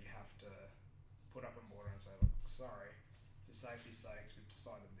area. You have to put up a border and say, look, sorry, for safety's sakes, we've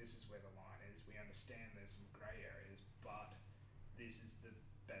decided this is where the line is. We understand there's some grey areas, but this is the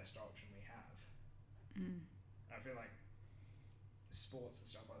best option we have. I feel like sports and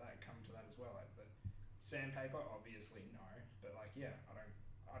stuff like that come to that as well. Like the sandpaper, obviously no, but like, yeah, I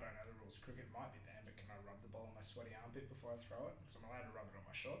don't know the rules. Cricket might be banned, but can I rub the ball on my sweaty armpit before I throw it? Because I'm allowed to rub it on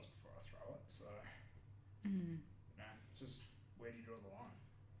my shorts before I throw it. So, you know, it's just, where do you draw the line?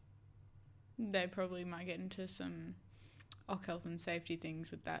 They probably might get into some health and safety things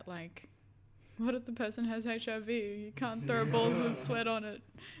with that, like, what if the person has HIV? You can't throw balls with sweat on it.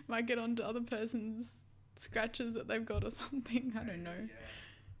 Might get onto other person's scratches that they've got or something. I don't know. Yeah.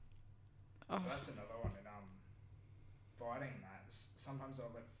 Well, that's another one. In fighting that, sometimes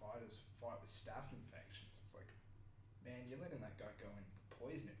I'll let fighters fight with staph infections. It's like, man, you're letting that guy go in with the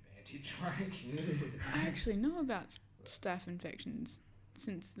poison advantage. Like, I actually know about staph infections.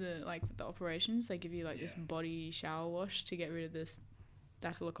 Since the operations, they give you this body shower wash to get rid of this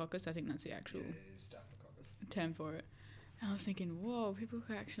staphylococcus. I think that's the actual staphylococcus term for it. And I was thinking, whoa, people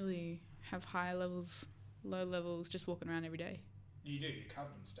could actually have high levels, low levels, just walking around every day. You do. You're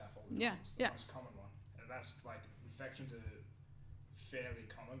covered in staph all the time. It's the most common one, and that's like, infections are fairly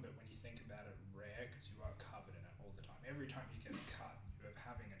common, but when you think about it, rare, because you are covered in it all the time. Every time you get a cut, you're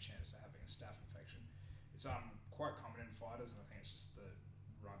having a chance of having a staph infection. It's quite common in fighters, and I think it's just the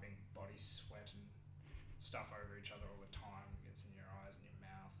rubbing body sweat and stuff over each other all the time. It gets in your eyes and your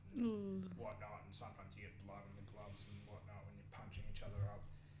mouth and whatnot, and sometimes you get blood on the gloves and whatnot when you're punching each other up,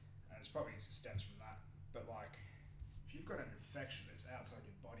 and it's probably stems from that. But like, if you've got an infection that's outside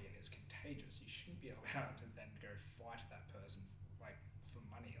your body and it's contagious, you shouldn't be allowed to then go fight that person like for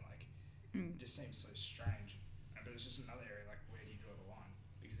money. Like, it just seems so strange. But it's just another area, like, where do you draw the line?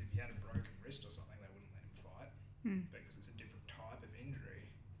 Because if you had a broken wrist or something, they wouldn't let him fight, because it's a different type of injury,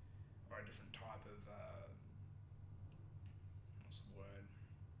 or a different type of what's the word?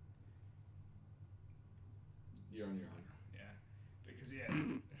 You're on your own. Yeah, because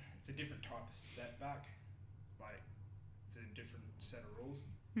it's a different type of setback. Like, it's a different set of rules.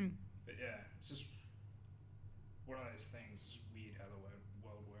 But yeah, it's just one of those things. It's just weird how the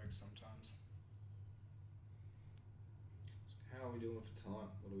world works sometimes. How are we doing for time?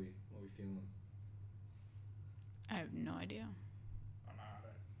 What are we feeling? I have no idea. I know, I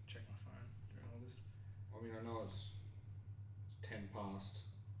don't check my phone during all this. I mean, I know it's 10 past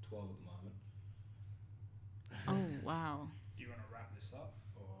 12 at the moment. Oh, wow. Do you want to wrap this up?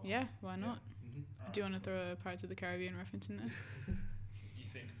 Or? Yeah, why not? Right, Do you want to throw a Pirates of the Caribbean reference in there? You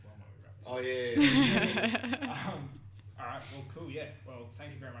think of one while we wrap this Oh, up. yeah. Alright, well, cool, yeah. Well,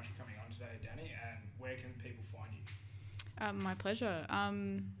 thank you very much for coming on today, Dani, and where can people find you? My pleasure.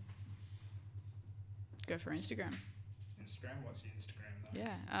 Go for Instagram. Instagram? What's your Instagram, though?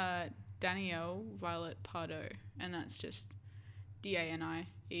 Yeah, Danielle Violet Pardo, and that's just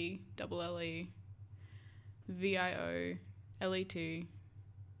DANIELLEVIOLETPARDO.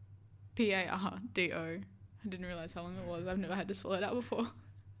 I didn't realise how long it was. I've never had to spell it out before.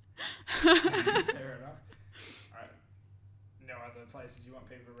 Fair enough. Alright. No other places you want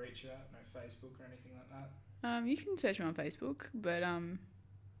people to reach out? No Facebook or anything like that? You can search me on Facebook, but I don't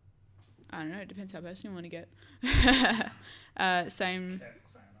know. It depends how personal you want to get. Same. Careful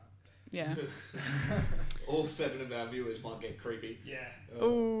saying that. Yeah. All 7 of our viewers might get creepy. Yeah.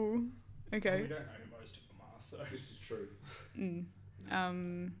 Oh. Okay. Well, we don't know who most of them are, so. This is true.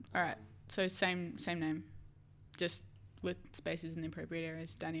 All right. So same name, just with spaces in the appropriate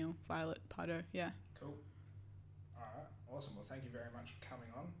areas. Danielle Violet Pardo. Yeah. Cool. All right. Awesome. Well, thank you very much for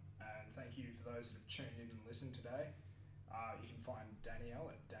coming on, and thank you for those that have tuned in and listened today. You can find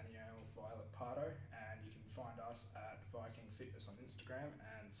Danielle at Danielle Violet Pardo, and you can find us at Viking Fitness on Instagram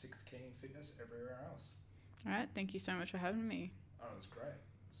and Sixth King Fitness everywhere else. All right, thank you so much for having me. Oh, it was great.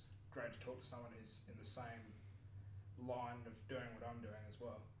 It's great to talk to someone who's in the same line of doing what I'm doing as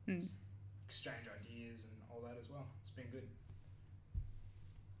well. Exchange ideas and all that as well. It's been good.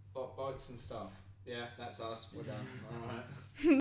 Bikes and stuff. Yeah, that's us. We're done. All right.